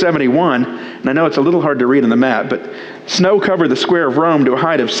 271, and I know it's a little hard to read on the map, but snow covered the square of Rome to a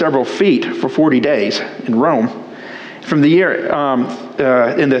height of several feet for 40 days in Rome. From the year,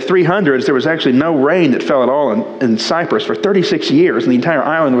 in the 300s, there was actually no rain that fell at all in Cyprus for 36 years, and the entire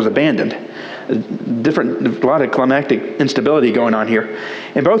island was abandoned. A lot of climatic instability going on here.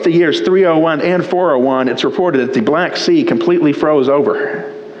 In both the years 301 and 401, it's reported that the Black Sea completely froze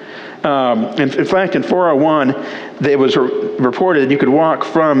over. In fact, in 401, it was reported that you could walk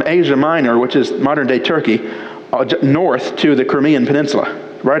from Asia Minor, which is modern-day Turkey, north to the Crimean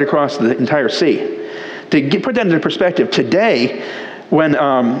Peninsula, right across the entire sea. To put that into perspective, today, when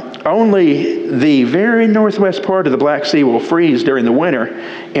only the very northwest part of the Black Sea will freeze during the winter,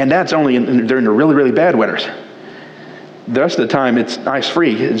 and that's only during the really, really bad winters. The rest of the time, it's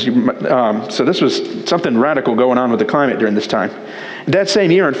ice-free. So this was something radical going on with the climate during this time. That same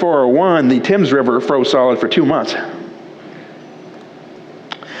year in 401, the Thames River froze solid for 2 months.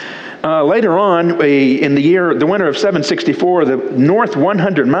 Later on, in the winter of 764, the north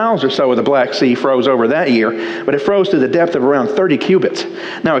 100 miles or so of the Black Sea froze over that year, but it froze to the depth of around 30 cubits.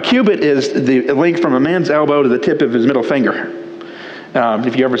 Now, a cubit is the length from a man's elbow to the tip of his middle finger.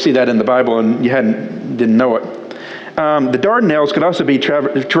 If you ever see that in the Bible and you didn't know it. The Dardanelles could also be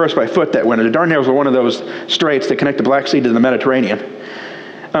traversed by foot that winter. The Dardanelles were one of those straits that connect the Black Sea to the Mediterranean.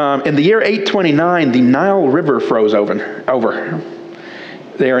 In the year 829, the Nile River froze over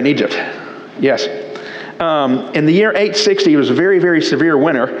there in Egypt. Yes. In the year 860, it was a very, very severe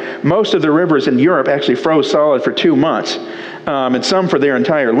winter. Most of the rivers in Europe actually froze solid for 2 months, and some for their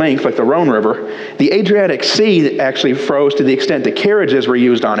entire length, like the Rhone River. The Adriatic Sea actually froze to the extent that carriages were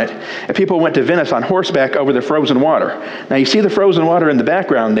used on it, and people went to Venice on horseback over the frozen water. Now, you see the frozen water in the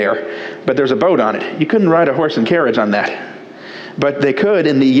background there, but there's a boat on it. You couldn't ride a horse and carriage on that. But they could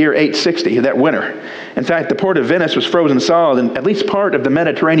in the year 860, that winter. In fact, the port of Venice was frozen solid, and at least part of the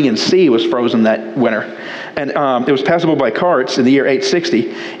Mediterranean Sea was frozen that winter. And it was passable by carts in the year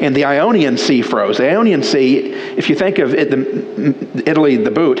 860, and the Ionian Sea froze. The Ionian Sea, if you think of it, Italy,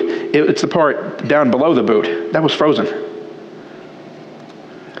 the boot, it's the part down below the boot. That was frozen.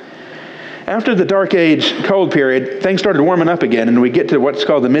 After the Dark Age cold period, things started warming up again, and we get to what's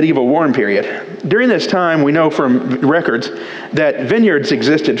called the medieval warm period. During this time, we know from records that vineyards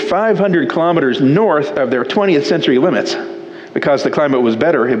existed 500 kilometers north of their 20th century limits. Because the climate was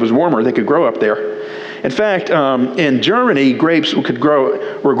better, it was warmer, they could grow up there. In fact, in Germany, grapes were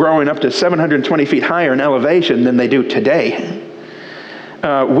growing up to 720 feet higher in elevation than they do today.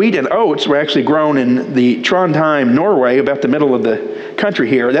 Wheat and oats were actually grown in the Trondheim, Norway, about the middle of the country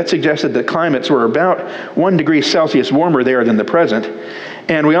here. That suggested that climates were about 1 degree Celsius warmer there than the present.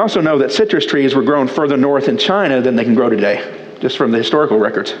 And we also know that citrus trees were grown further north in China than they can grow today, just from the historical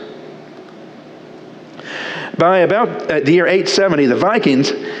records. By about the year 870, the Vikings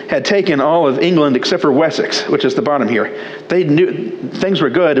had taken all of England except for Wessex, which is the bottom here. They knew things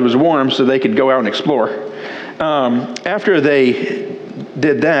were good, it was warm, so they could go out and explore. After they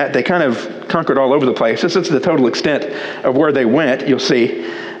did that, they kind of conquered all over the place. This is the total extent of where they went, you'll see.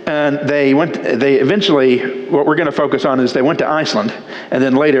 And they eventually, what we're going to focus on is they went to Iceland, and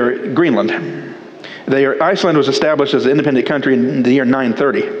then later Greenland. Iceland was established as an independent country in the year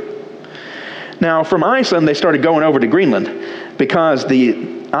 930. Now, from Iceland, they started going over to Greenland because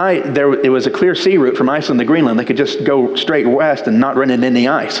it was a clear sea route from Iceland to Greenland. They could just go straight west and not run into any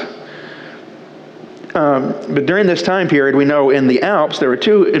ice. But during this time period, we know in the Alps, there were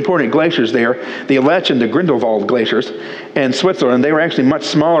two important glaciers there, the Aletsch and the Grindelwald glaciers. In Switzerland, they were actually much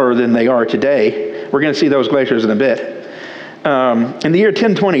smaller than they are today. We're going to see those glaciers in a bit. In the year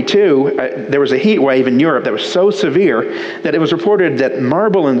 1022, there was a heat wave in Europe that was so severe that it was reported that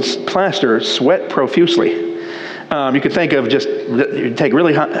marble and plaster sweat profusely. You could think of you take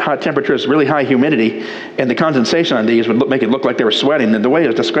really hot temperatures, really high humidity, and the condensation on these would make it look like they were sweating. And the way it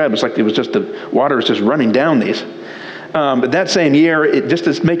was described was like it was just the water was just running down these. But that same year, just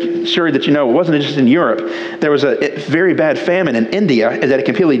to make sure that you know, it wasn't just in Europe. There was a very bad famine in India, and that it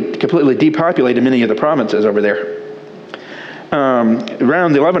completely depopulated many of the provinces over there.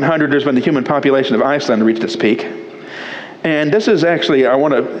 Around the 1100s is when the human population of Iceland reached its peak. And this is actually, I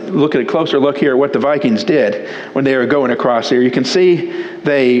want to look at a closer look here at what the Vikings did when they were going across here. You can see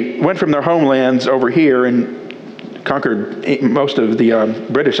they went from their homelands over here and conquered most of the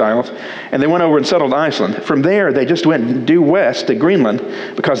British Isles, and they went over and settled Iceland. From there, they just went due west to Greenland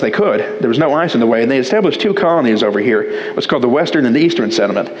because they could. There was no ice in the way, and they established two colonies over here, what's called the Western and the Eastern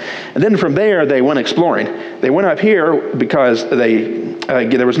Settlement. And then from there, they went exploring. They went up here because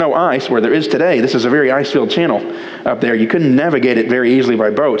there was no ice where there is today. This is a very ice-filled channel up there. You couldn't navigate it very easily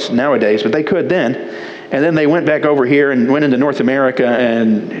by boats nowadays, but they could then. And then they went back over here and went into North America,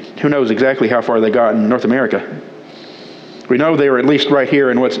 and who knows exactly how far they got in North America. We know they were at least right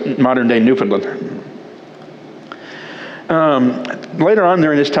here in what's modern-day Newfoundland. Later on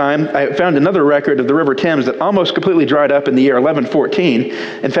during this time, I found another record of the River Thames that almost completely dried up in the year 1114.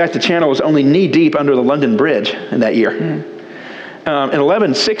 In fact, the channel was only knee-deep under the London Bridge in that year. In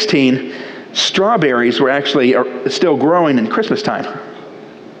 1116, strawberries were actually still growing in Christmas time.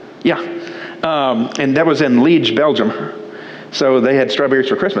 Yeah. And that was in Liege, Belgium. So they had strawberries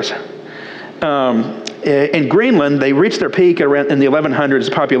for Christmas. In Greenland, they reached their peak around in the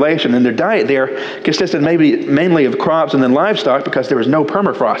 1100s population, and their diet there consisted mainly of crops and then livestock because there was no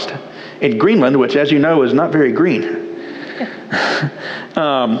permafrost in Greenland, which, as you know, is not very green.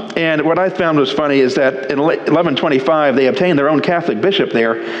 And what I found was funny is that in 1125, they obtained their own Catholic bishop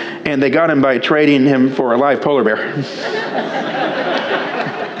there, and they got him by trading him for a live polar bear.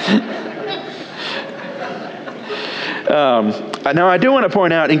 Now, I do want to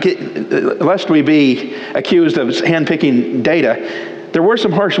point out, lest we be accused of handpicking data, there were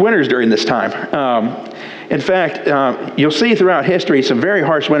some harsh winters during this time. In fact, you'll see throughout history some very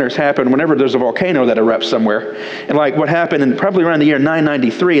harsh winters happen whenever there's a volcano that erupts somewhere. And like what happened in probably around the year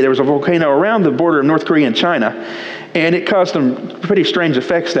 993, there was a volcano around the border of North Korea and China, and it caused some pretty strange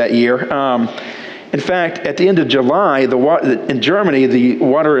effects that year. In fact, at the end of July, in Germany, the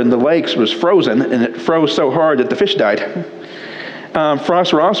water in the lakes was frozen, and it froze so hard that the fish died.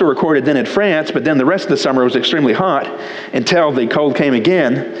 Frosts were also recorded then in France, but then the rest of the summer was extremely hot until the cold came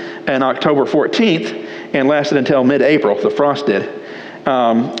again on October 14th and lasted until mid-April, the frost did.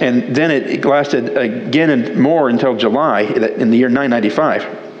 And then it lasted again and more until July in the year 995,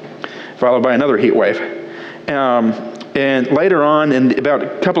 followed by another heat wave. And later on, and about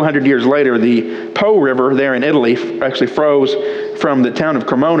a couple hundred years later, the Po River there in Italy actually froze from the town of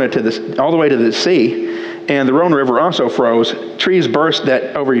Cremona all the way to the sea. And the Rhone River also froze. Trees burst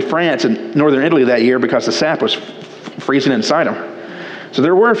over France and northern Italy that year because the sap was freezing inside them. So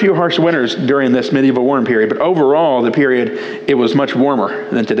there were a few harsh winters during this medieval warm period, but overall, the period, it was much warmer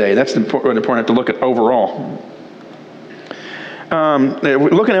than today. That's important to look at overall.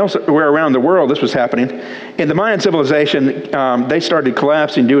 Looking elsewhere around the world, this was happening. In the Mayan civilization, they started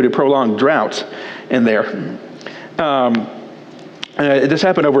collapsing due to prolonged droughts in there. This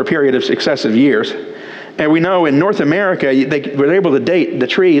happened over a period of successive years. And we know in North America, they were able to date the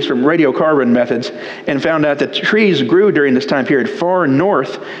trees from radiocarbon methods and found out that trees grew during this time period far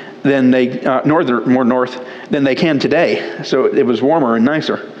north than more north than they can today. So it was warmer and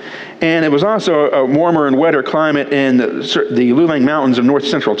nicer. And it was also a warmer and wetter climate in the Lulang Mountains of north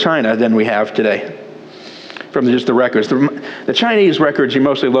central China than we have today, from just the records. The Chinese records you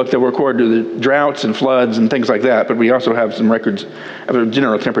mostly look that record the droughts and floods and things like that, but we also have some records of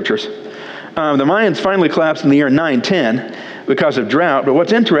general temperatures. The Mayans finally collapsed in the year 910 because of drought, but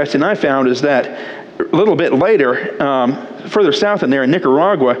what's interesting I found is that a little bit later, further south in there in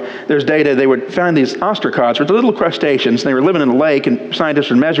Nicaragua, there's data they would find these ostracods, which are little crustaceans, and they were living in a lake, and scientists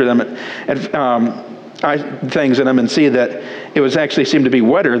would measure them and things in them and see that it was actually seemed to be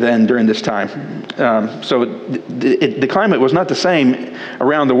wetter than during this time. So the climate was not the same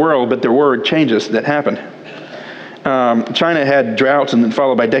around the world, but there were changes that happened. China had droughts and then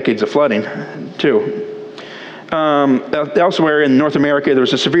followed by decades of flooding, too. Elsewhere in North America, there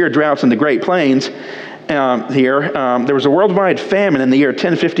was a severe droughts in the Great Plains here. There was a worldwide famine in the year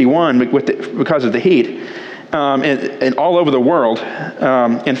 1051 because of the heat, and all over the world.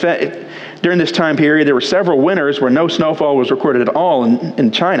 In fact, during this time period, there were several winters where no snowfall was recorded at all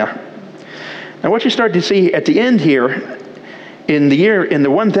in China. Now, what you start to see at the end here, in the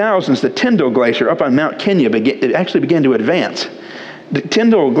 1000s, the Tyndall Glacier up on Mount Kenya actually began to advance. The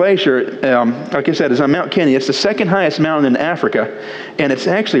Tyndall Glacier, like I said, is on Mount Kenya. It's the second highest mountain in Africa, and it's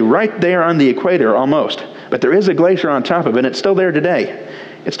actually right there on the equator almost. But there is a glacier on top of it, and it's still there today.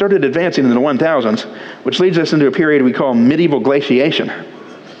 It started advancing in the 1000s, which leads us into a period we call medieval glaciation.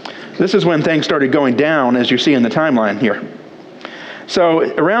 This is when things started going down, as you see in the timeline here. So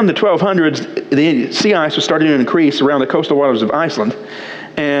around the 1200s, the sea ice was starting to increase around the coastal waters of Iceland.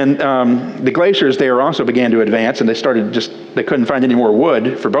 And the glaciers there also began to advance, and they couldn't find any more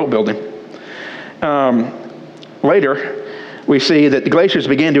wood for boat building. Later, we see that the glaciers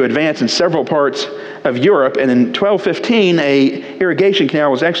began to advance in several parts of Europe, and in 1215, a irrigation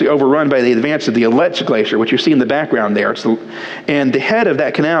canal was actually overrun by the advance of the Aletsch Glacier, which you see in the background there. And the head of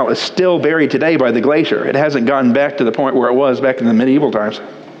that canal is still buried today by the glacier. It hasn't gotten back to the point where it was back in the medieval times.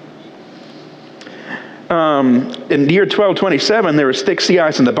 In the year 1227, there was thick sea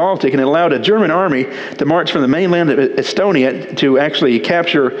ice in the Baltic, and it allowed a German army to march from the mainland of Estonia to actually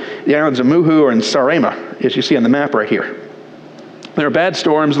capture the islands of Muhu and Saaremaa, as you see on the map right here. There were bad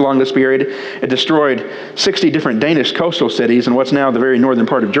storms along this period. It destroyed 60 different Danish coastal cities in what's now the very northern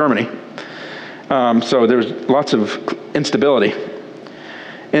part of Germany. So there was lots of instability.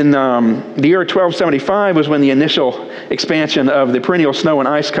 In the year 1275 was when the initial expansion of the perennial snow and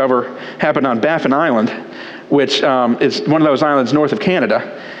ice cover happened on Baffin Island, which is one of those islands north of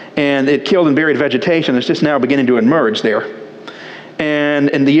Canada. And it killed and buried vegetation. It's just now beginning to emerge there. And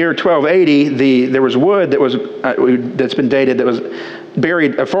in the year 1280, there was wood that's been dated that was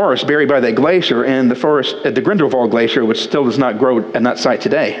a forest buried by that glacier, and the forest at the Grindelwald Glacier, which still does not grow at that site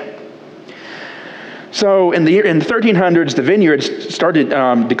today. So in the 1300s, the vineyards started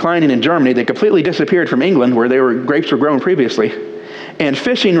declining in Germany. They completely disappeared from England, where grapes were grown previously. And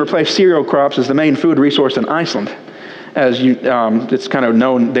fishing replaced cereal crops as the main food resource in Iceland, as it's kind of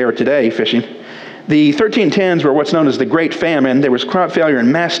known there today, fishing. The 1310s were what's known as the Great Famine. There was crop failure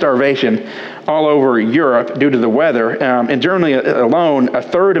and mass starvation all over Europe due to the weather. In Germany alone, a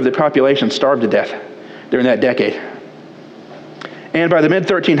third of the population starved to death during that decade. And by the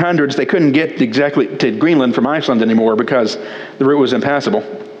mid-1300s, they couldn't get exactly to Greenland from Iceland anymore because the route was impassable.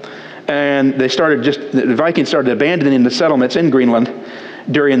 And the Vikings started abandoning the settlements in Greenland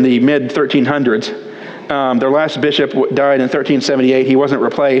during the mid-1300s. Their last bishop died in 1378. He wasn't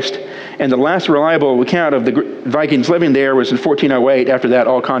replaced. And the last reliable account of the Vikings living there was in 1408. After that,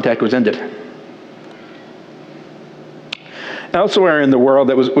 all contact was ended. Elsewhere in the world,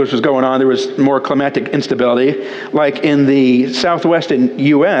 which was going on, there was more climatic instability. Like in the southwestern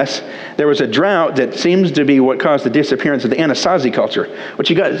U.S., there was a drought that seems to be what caused the disappearance of the Anasazi culture. What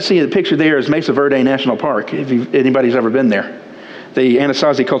you got to see in the picture there is Mesa Verde National Park, if anybody's ever been there. The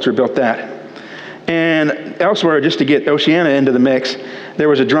Anasazi culture built that. And elsewhere, just to get Oceania into the mix, there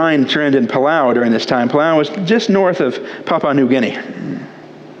was a drying trend in Palau during this time. Palau was just north of Papua New Guinea.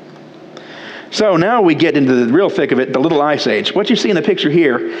 So now we get into the real thick of it, the Little Ice Age. What you see in the picture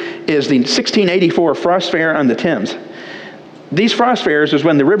here is the 1684 frost fair on the Thames. These frost fairs is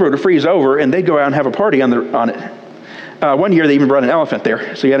when the river would freeze over and they'd go out and have a party on it. One year they even brought an elephant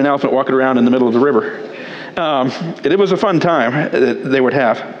there. So you had an elephant walking around in the middle of the river. It was a fun time that they would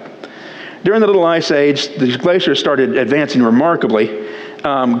have. During the Little Ice Age, these glaciers started advancing remarkably.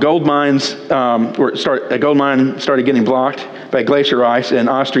 Gold mines started getting blocked by glacier ice in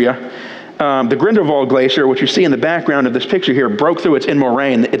Austria. The Grindelwald Glacier, which you see in the background of this picture here, broke through its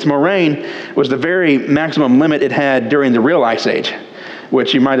moraine. Its moraine was the very maximum limit it had during the real Ice Age,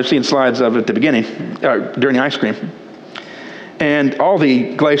 which you might have seen slides of at the beginning, during the ice cream. And all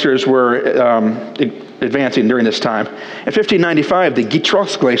the glaciers were advancing during this time. In 1595, the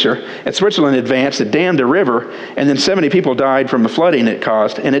Gietros Glacier at Switzerland advanced, it dammed a river, and then 70 people died from the flooding it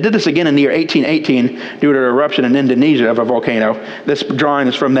caused. And it did this again in the year 1818 due to an eruption in Indonesia of a volcano. This drawing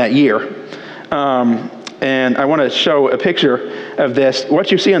is from that year. And I want to show a picture of this.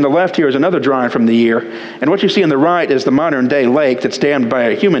 What you see on the left here is another drawing from the year, and what you see on the right is the modern day lake that's dammed by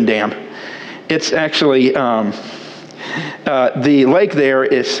a human dam. It's actually the lake there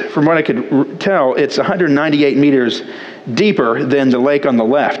is, from what I could tell, it's 198 meters deeper than the lake on the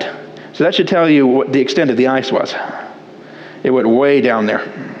left. So that should tell you what the extent of the ice was. It went way down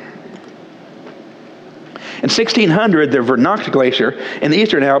there. In 1600, the Vernacht Glacier in the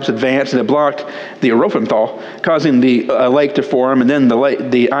eastern Alps advanced and it blocked the Oropenthal, causing the lake to form, and then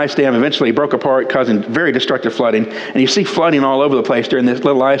the ice dam eventually broke apart, causing very destructive flooding. And you see flooding all over the place during this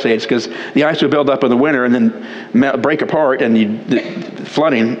Little Ice Age because the ice would build up in the winter and then break apart, and the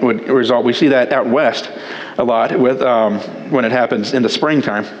flooding would result. We see that out west a lot with when it happens in the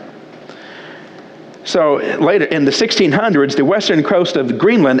springtime. So later in the 1600s, the western coast of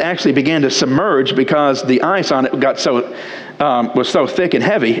Greenland actually began to submerge because the ice on it got was so thick and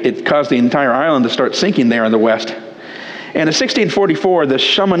heavy, it caused the entire island to start sinking there in the west. And in 1644, the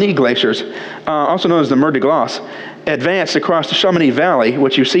Chamonix glaciers, also known as the Mer de Glace, advanced across the Chamonix Valley,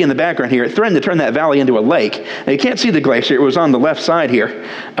 which you see in the background here. It threatened to turn that valley into a lake. Now, you can't see the glacier. It was on the left side here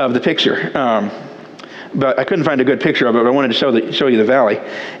of the picture. But I couldn't find a good picture of it, but I wanted to show you the valley.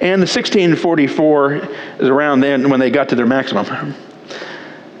 And the 1644 is around then when they got to their maximum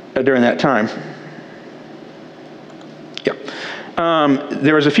during that time. Yeah.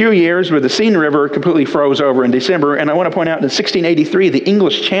 There was a few years where the Seine River completely froze over in December, and I want to point out in 1683 the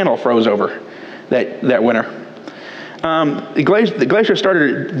English Channel froze over that winter. The glacier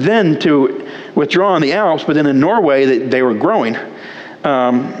started then to withdraw in the Alps, but then in Norway they were growing.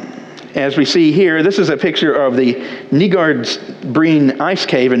 As we see here, this is a picture of the Nygårdsbreen ice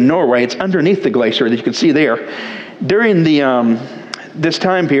cave in Norway. It's underneath the glacier that you can see there. During this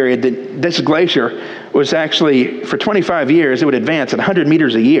time period, this glacier was actually, for 25 years, it would advance at 100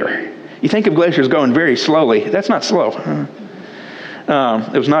 meters a year. You think of glaciers going very slowly. That's not slow.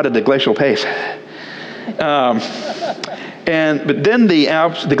 It was not at the glacial pace. But then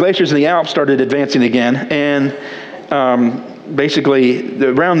the glaciers in the Alps started advancing again, and basically,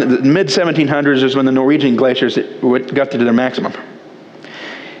 around the mid-1700s is when the Norwegian glaciers got to their maximum.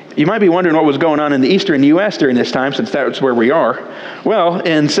 You might be wondering what was going on in the eastern U.S. during this time, since that's where we are. Well,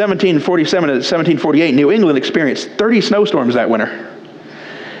 in 1747 and 1748, New England experienced 30 snowstorms that winter.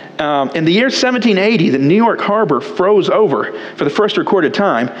 In the year 1780, the New York harbor froze over for the first recorded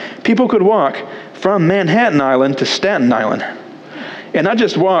time. People could walk from Manhattan Island to Staten Island. And not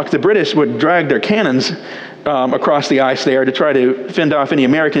just walk, the British would drag their cannons across the ice there to try to fend off any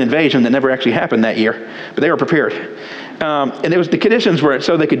American invasion that never actually happened that year. But they were prepared. And the conditions were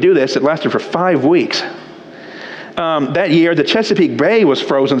so they could do this. It lasted for 5 weeks. That year, the Chesapeake Bay was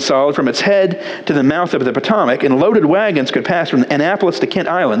frozen solid from its head to the mouth of the Potomac, and loaded wagons could pass from Annapolis to Kent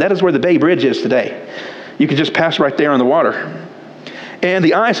Island. That is where the Bay Bridge is today. You could just pass right there on the water. And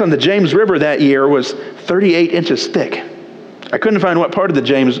the ice on the James River that year was 38 inches thick. I couldn't find what part of the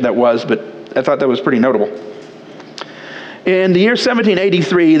James that was, but I thought that was pretty notable. In the year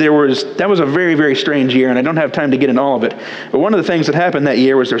 1783, that was a very, very strange year, and I don't have time to get into all of it. But one of the things that happened that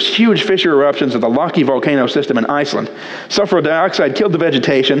year was there's huge fissure eruptions of the Laki volcano system in Iceland. Sulfur dioxide killed the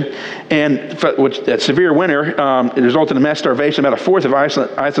vegetation, and a severe winter it resulted in mass starvation. About a fourth of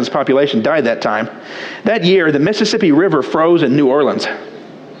Iceland's population died that time. That year, the Mississippi River froze in New Orleans.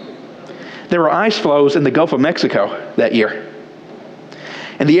 There were ice flows in the Gulf of Mexico that year.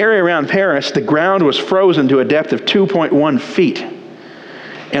 In the area around Paris, the ground was frozen to a depth of 2.1 feet.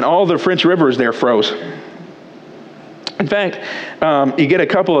 And all the French rivers there froze. In fact, you get a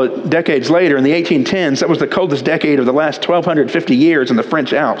couple of decades later, in the 1810s, that was the coldest decade of the last 1,250 years in the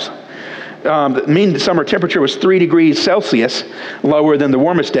French Alps. The mean summer temperature was 3 degrees Celsius lower than the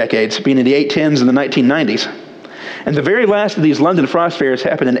warmest decades, being in the 810s and the 1990s. And the very last of these London frost fairs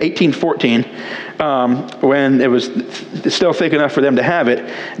happened in 1814, when it was still thick enough for them to have it.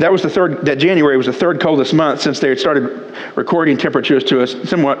 That January was the third coldest month since they had started recording temperatures to a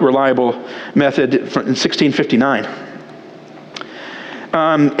somewhat reliable method in 1659.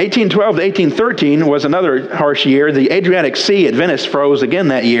 1812 to 1813 was another harsh year. The Adriatic Sea at Venice froze again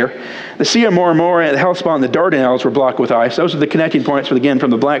that year. The Sea of Marmora and the Hellespont and the Dardanelles were blocked with ice. Those are the connecting points, again, from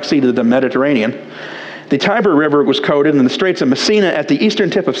the Black Sea to the Mediterranean. The Tiber River was coated, and the Straits of Messina at the eastern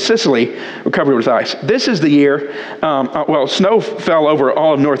tip of Sicily were covered with ice. This is the year, snow fell over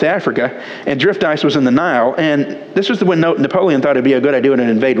all of North Africa, and drift ice was in the Nile, and this was when Napoleon thought it'd be a good idea to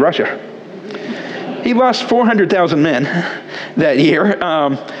invade Russia. He lost 400,000 men that year.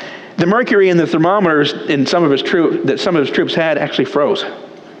 The mercury in the thermometers in some of his troops had actually froze.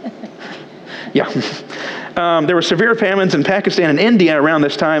 Yeah. There were severe famines in Pakistan and India around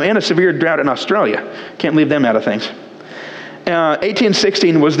this time, and a severe drought in Australia. Can't leave them out of things.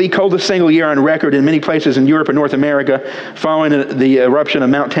 1816 was the coldest single year on record in many places in Europe and North America, following the eruption of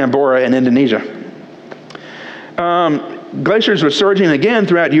Mount Tambora in Indonesia. Glaciers were surging again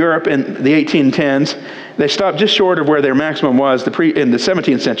throughout Europe in the 1810s. They stopped just short of where their maximum was in the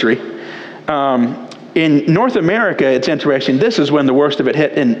 17th century. In North America, it's interesting, this is when the worst of it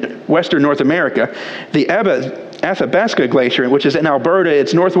hit in western North America. The Athabasca Glacier, which is in Alberta,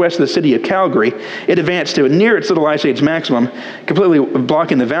 it's northwest of the city of Calgary, it advanced to near its little ice age maximum, completely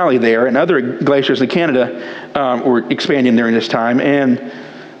blocking the valley there, and other glaciers in Canada were expanding during this time. And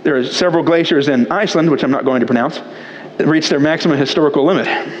there are several glaciers in Iceland, which I'm not going to pronounce, that reached their maximum historical limit.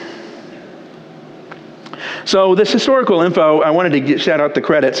 So this historical info, I wanted to shout out the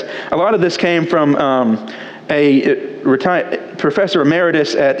credits. A lot of this came from a retired professor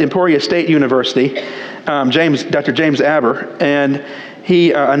emeritus at Emporia State University, Dr. James Aber, and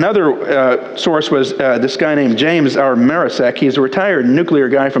another source was this guy named James R. Marasek. He's a retired nuclear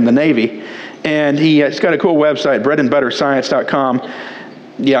guy from the Navy, and he's got a cool website, breadandbutterscience.com.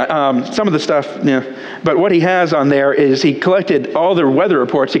 Yeah, some of the stuff, but what he has on there is he collected all the weather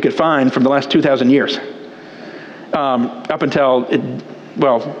reports he could find from the last 2,000 years. Up until,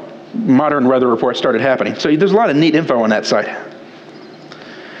 modern weather reports started happening. So there's a lot of neat info on that site.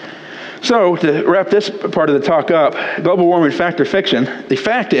 So to wrap this part of the talk up, global warming fact or fiction, the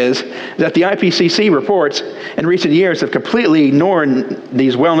fact is that the IPCC reports in recent years have completely ignored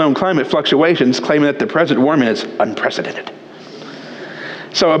these well-known climate fluctuations, claiming that the present warming is unprecedented.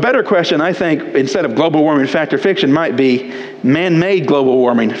 So a better question, I think, instead of global warming fact or fiction, might be man-made global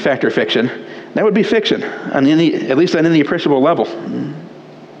warming fact or fiction. That would be fiction, at least on any appreciable level.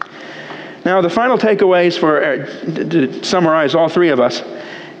 Now, the final takeaways to summarize all three of us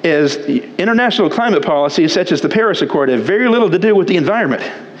is international climate policies such as the Paris Accord have very little to do with the environment,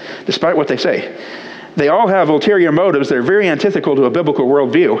 despite what they say. They all have ulterior motives that are very antithetical to a biblical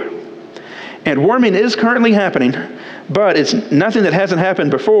worldview. And warming is currently happening, but it's nothing that hasn't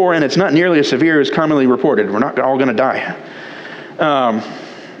happened before, and it's not nearly as severe as commonly reported. We're not all going to die.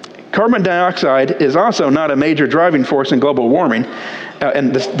 Carbon dioxide is also not a major driving force in global warming.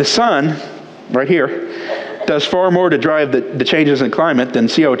 And the sun, right here, does far more to drive the changes in climate than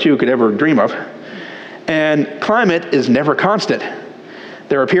CO2 could ever dream of. And climate is never constant.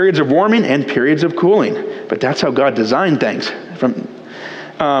 There are periods of warming and periods of cooling, but that's how God designed things.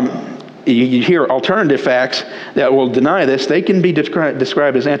 You hear alternative facts that will deny this. They can be described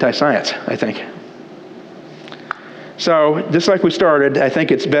as anti-science, I think. So, just like we started, I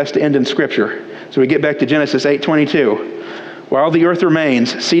think it's best to end in Scripture. So we get back to Genesis 8:22. While the earth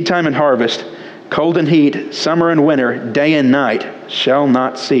remains, seed time and harvest, cold and heat, summer and winter, day and night shall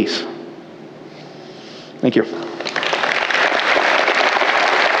not cease. Thank you.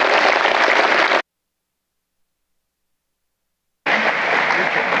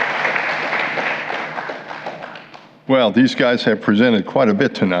 Well, these guys have presented quite a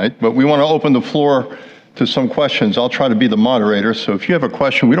bit tonight, but we want to open the floor to some questions. I'll try to be the moderator, so if you have a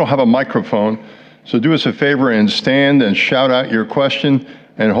question, we don't have a microphone, so do us a favor and stand and shout out your question,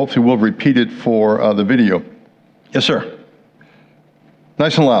 and hopefully we'll repeat it for the video. Yes, sir.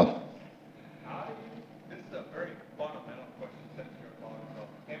 Nice and loud. This is a very fundamental question since you're talking about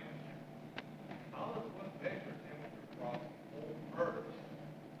temperature. How does one measure temperature across the whole Earth?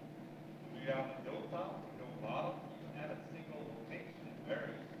 Do you have no top, no bottom? You have a single location that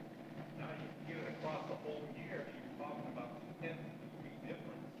varies. Now you give it across the whole year, you're talking about 2/10 of a degree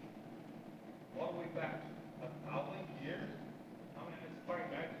difference. All the way back 1,000 years? I mean, it's quite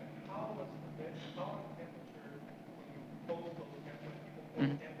imagine how is temperature when you post those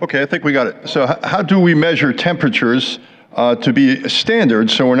temperatures? Okay, I think we got it. So how do we measure temperatures to be standard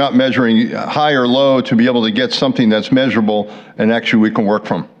so we're not measuring high or low to be able to get something that's measurable and actually we can work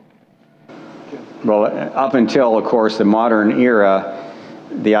from? Well, up until, of course, the modern era,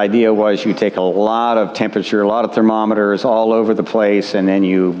 the idea was you take a lot of temperature, a lot of thermometers all over the place, and then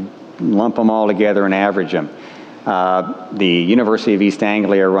you lump them all together and average them. The University of East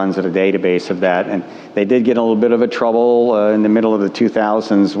Anglia runs a database of that, and they did get a little bit of a trouble in the middle of the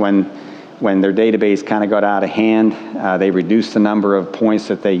 2000s when their database kind of got out of hand. They reduced the number of points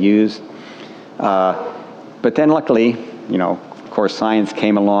that they used. But then luckily, of course, science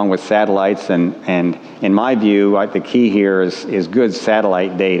came along with satellites, and in my view, the key here is good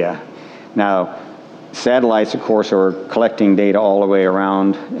satellite data. Now, satellites, of course, are collecting data all the way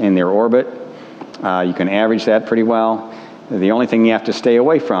around in their orbit. You can average that pretty well. The only thing you have to stay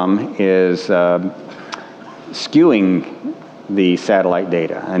away from is skewing the satellite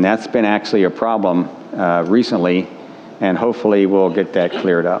data, and that's been actually a problem recently, and hopefully we'll get that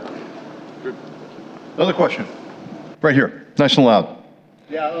cleared up. Another question. Right here. Nice and loud.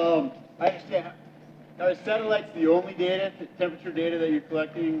 Yeah, I understand. Now, is satellites the only data, temperature data that you're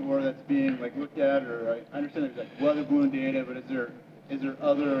collecting, or that's being looked at? Or I understand there's weather balloon data, but is there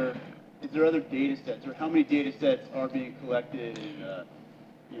other data sets, or how many data sets are being collected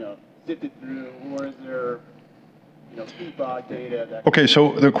and sifted through, or is there PFOG data? Okay,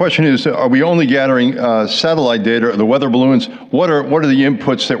 so the question is, are we only gathering satellite data, the weather balloons? What are the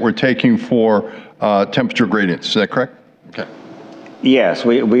inputs that we're taking for temperature gradients? Is that correct? Okay. Yes,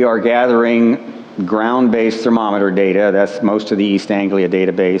 we are gathering ground-based thermometer data. That's most of the East Anglia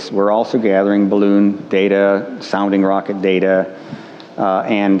database. We're also gathering balloon data, sounding rocket data,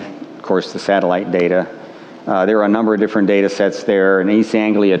 and of course the satellite data. There are a number of different data sets there, and East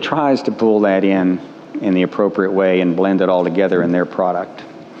Anglia tries to pull that in the appropriate way and blend it all together in their product.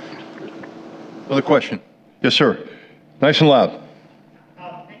 Another question. Yes, sir. Nice and loud.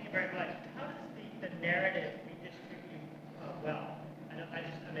 Thank you very much. How does the narrative redistribute well?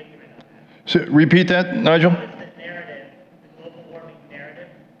 I'm ignorant on that. So, repeat that, Nigel? How does the narrative, the global warming narrative,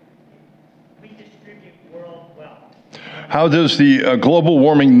 redistribute world wealth? How does the global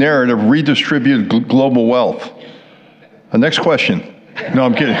warming narrative redistribute global wealth? Next question. No,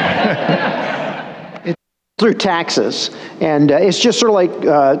 I'm kidding. Through taxes. And it's just sort of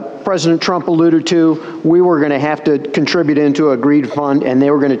like President Trump alluded to, we were going to have to contribute into a greed fund, and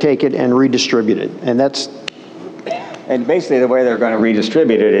they were going to take it and redistribute it. And basically the way they're going to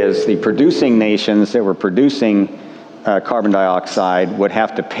redistribute it is the producing nations that were producing carbon dioxide would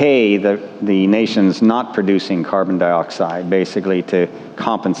have to pay the nations not producing carbon dioxide, basically, to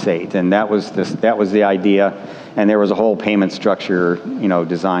compensate. And that was the idea, and there was a whole payment structure,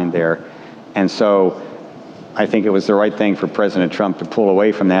 designed there. And so I think it was the right thing for President Trump to pull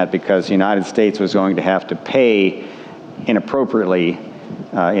away from that, because the United States was going to have to pay inappropriately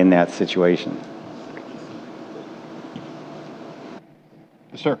in that situation.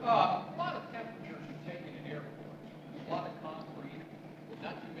 Yes, sir. A lot of temperatures are taken in airports. There's a lot of concrete,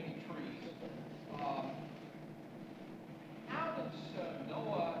 not too many trees. How does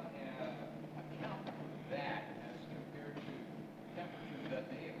NOAA account for that as compared to temperatures that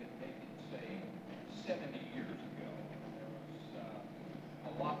may have been taken, say, 70 years ago? There was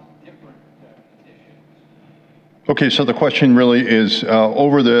a lot different conditions. Okay, so the question really is,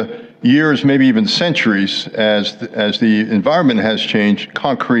 over the years, maybe even centuries, as the environment has changed,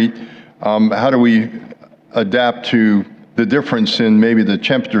 concrete, how do we adapt to the difference in maybe the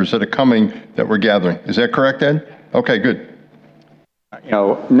temperatures that are coming that we're gathering? Is that correct, Ed? Okay, good. You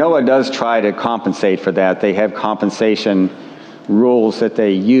know, NOAA does try to compensate for that. They have compensation rules that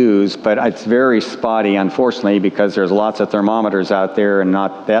they use, but it's very spotty, unfortunately, because there's lots of thermometers out there and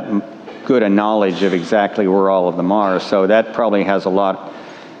not that good a knowledge of exactly where all of them are. So that probably has a lot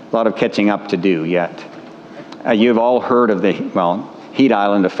of catching up to do yet. You've all heard of the, heat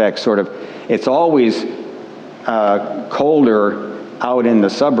island effect, sort of. It's always colder out in the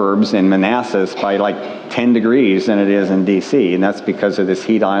suburbs in Manassas by like 10 degrees than it is in DC, and that's because of this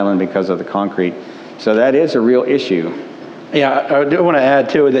heat island, because of the concrete. So that is a real issue. Yeah, I do want to add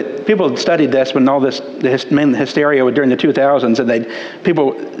too that people studied this when all this hysteria during the 2000s, and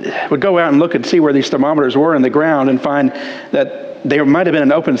people would go out and look and see where these thermometers were in the ground and find that there might have been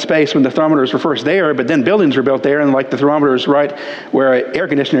an open space when the thermometers were first there, but then buildings were built there, and like the thermometers right where air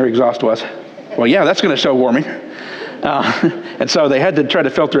conditioner exhaust was. Well, yeah, that's going to show warming. And so they had to try to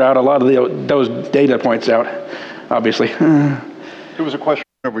filter out a lot of those data points out, obviously. There was a question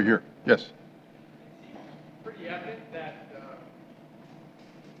over here. Yes. Pretty evident that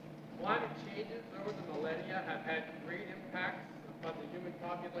climate changes over the millennia have had great impacts on the human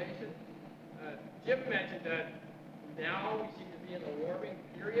population. Jim mentioned that now we seem to be in a warming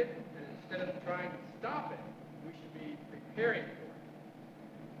period, and instead of trying to stop it, we should be preparing for it.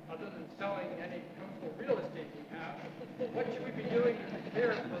 Other than selling any coastal real estate we have, what should we be doing to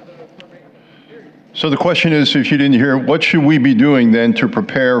prepare for the warming period? So the question is, if you didn't hear, what should we be doing then to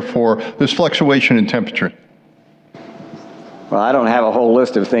prepare for this fluctuation in temperature? Well, I don't have a whole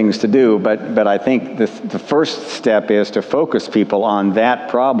list of things to do, but I think the first step is to focus people on that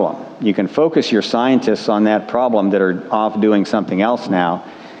problem. You can focus your scientists on that problem that are off doing something else now,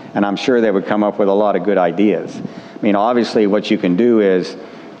 and I'm sure they would come up with a lot of good ideas. I mean, obviously what you can do is,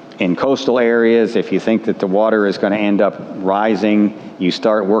 in coastal areas, if you think that the water is going to end up rising, you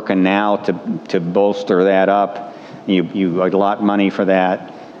start working now to bolster that up. You allot money for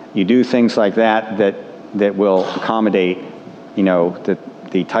that. You do things like that will accommodate,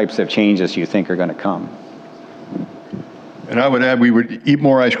 the types of changes you think are going to come. And I would add, we would eat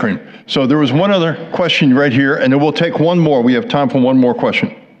more ice cream. So there was one other question right here, and then we'll take one more. We have time for one more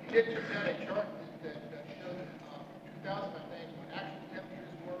question.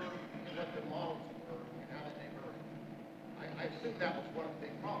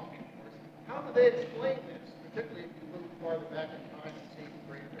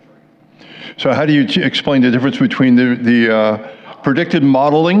 So how do you explain the difference between the predicted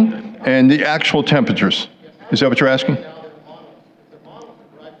modeling and the actual temperatures? Is that what you're asking?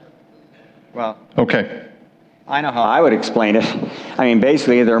 Well, okay. I know how I would explain it. I mean,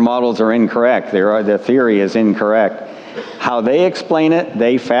 basically, their models are incorrect. The theory is incorrect. How they explain it,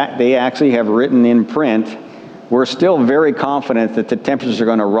 they actually have written in print, we're still very confident that the temperatures are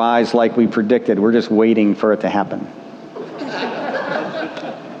going to rise like we predicted. We're just waiting for it to happen.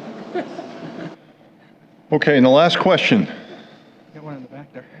 Okay, and the last question. Got one in the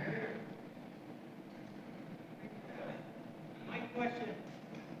back there. My question,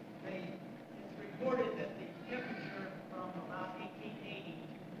 it's reported that the temperature from about 1880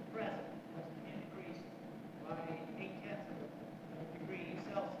 to present has increased by 0.8 of a degree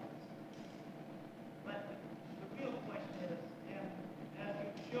Celsius. But the real question is, and as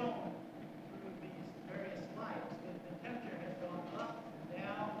you've shown through these various slides, that the temperature has gone up and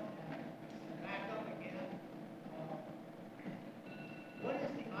down and back up again. What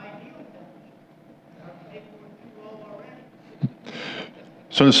is the ideal temperature? Maybe we're too low already.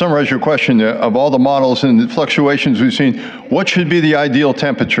 So to summarize your question, of all the models and the fluctuations we've seen, what should be the ideal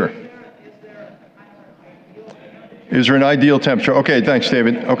temperature? Is there an ideal temperature? Okay, thanks,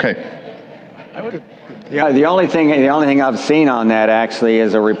 David. Okay. Yeah, the only thing I've seen on that actually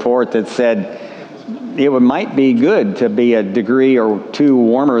is a report that said it might be good to be a degree or two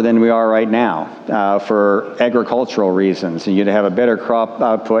warmer than we are right now for agricultural reasons, and you'd have a better crop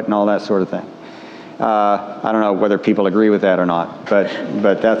output and all that sort of thing. I don't know whether people agree with that or not, but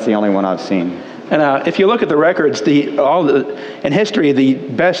that's the only one I've seen. And if you look at the records, in history, the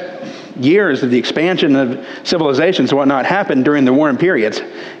best years of the expansion of civilizations and whatnot happened during the warm periods.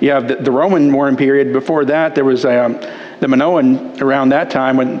 You have the Roman warm period. Before that, there was the Minoan around that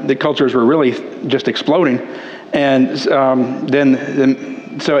time when the cultures were really just exploding. And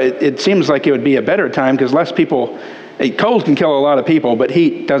so it seems like it would be a better time because less people, cold can kill a lot of people, but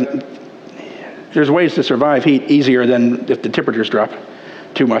heat doesn't. There's ways to survive heat easier than if the temperatures drop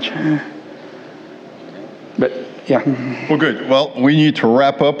too much. But Yeah. Well, good. Well, we need to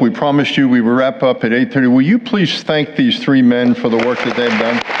wrap up. We promised you we would wrap up at 8:30. Will you please thank these three men for the work that they've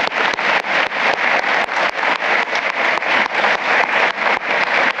done?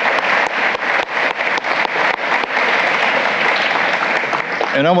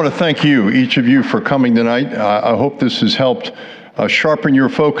 And I want to thank you, each of you, for coming tonight. I hope this has helped sharpen your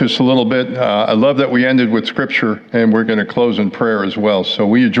focus a little bit. I love that we ended with Scripture, and we're going to close in prayer as well. So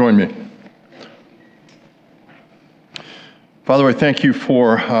will you join me? Father, I thank you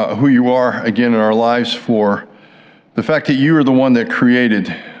for who you are again in our lives, for the fact that you are the one that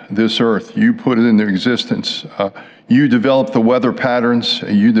created this earth. You put it into existence. You developed the weather patterns.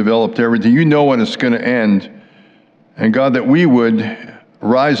 You developed everything. You know when it's going to end. And God, that we would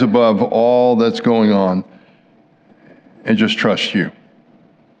rise above all that's going on and just trust you.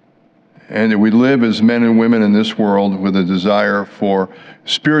 And that we live as men and women in this world with a desire for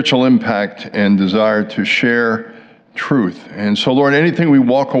spiritual impact and desire to share truth. And so, Lord, anything we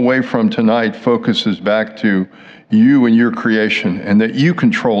walk away from tonight focuses back to you and your creation, and that you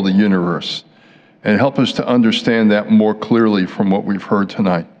control the universe. And help us to understand that more clearly from what we've heard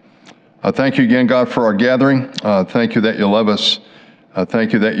tonight. Thank you again, God, for our gathering. Thank you that you love us.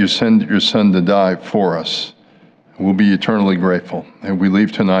 Thank you that you send your Son to die for us. We'll be eternally grateful. And we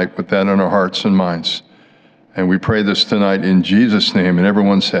leave tonight with that in our hearts and minds. And we pray this tonight in Jesus' name. And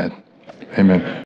everyone said, amen.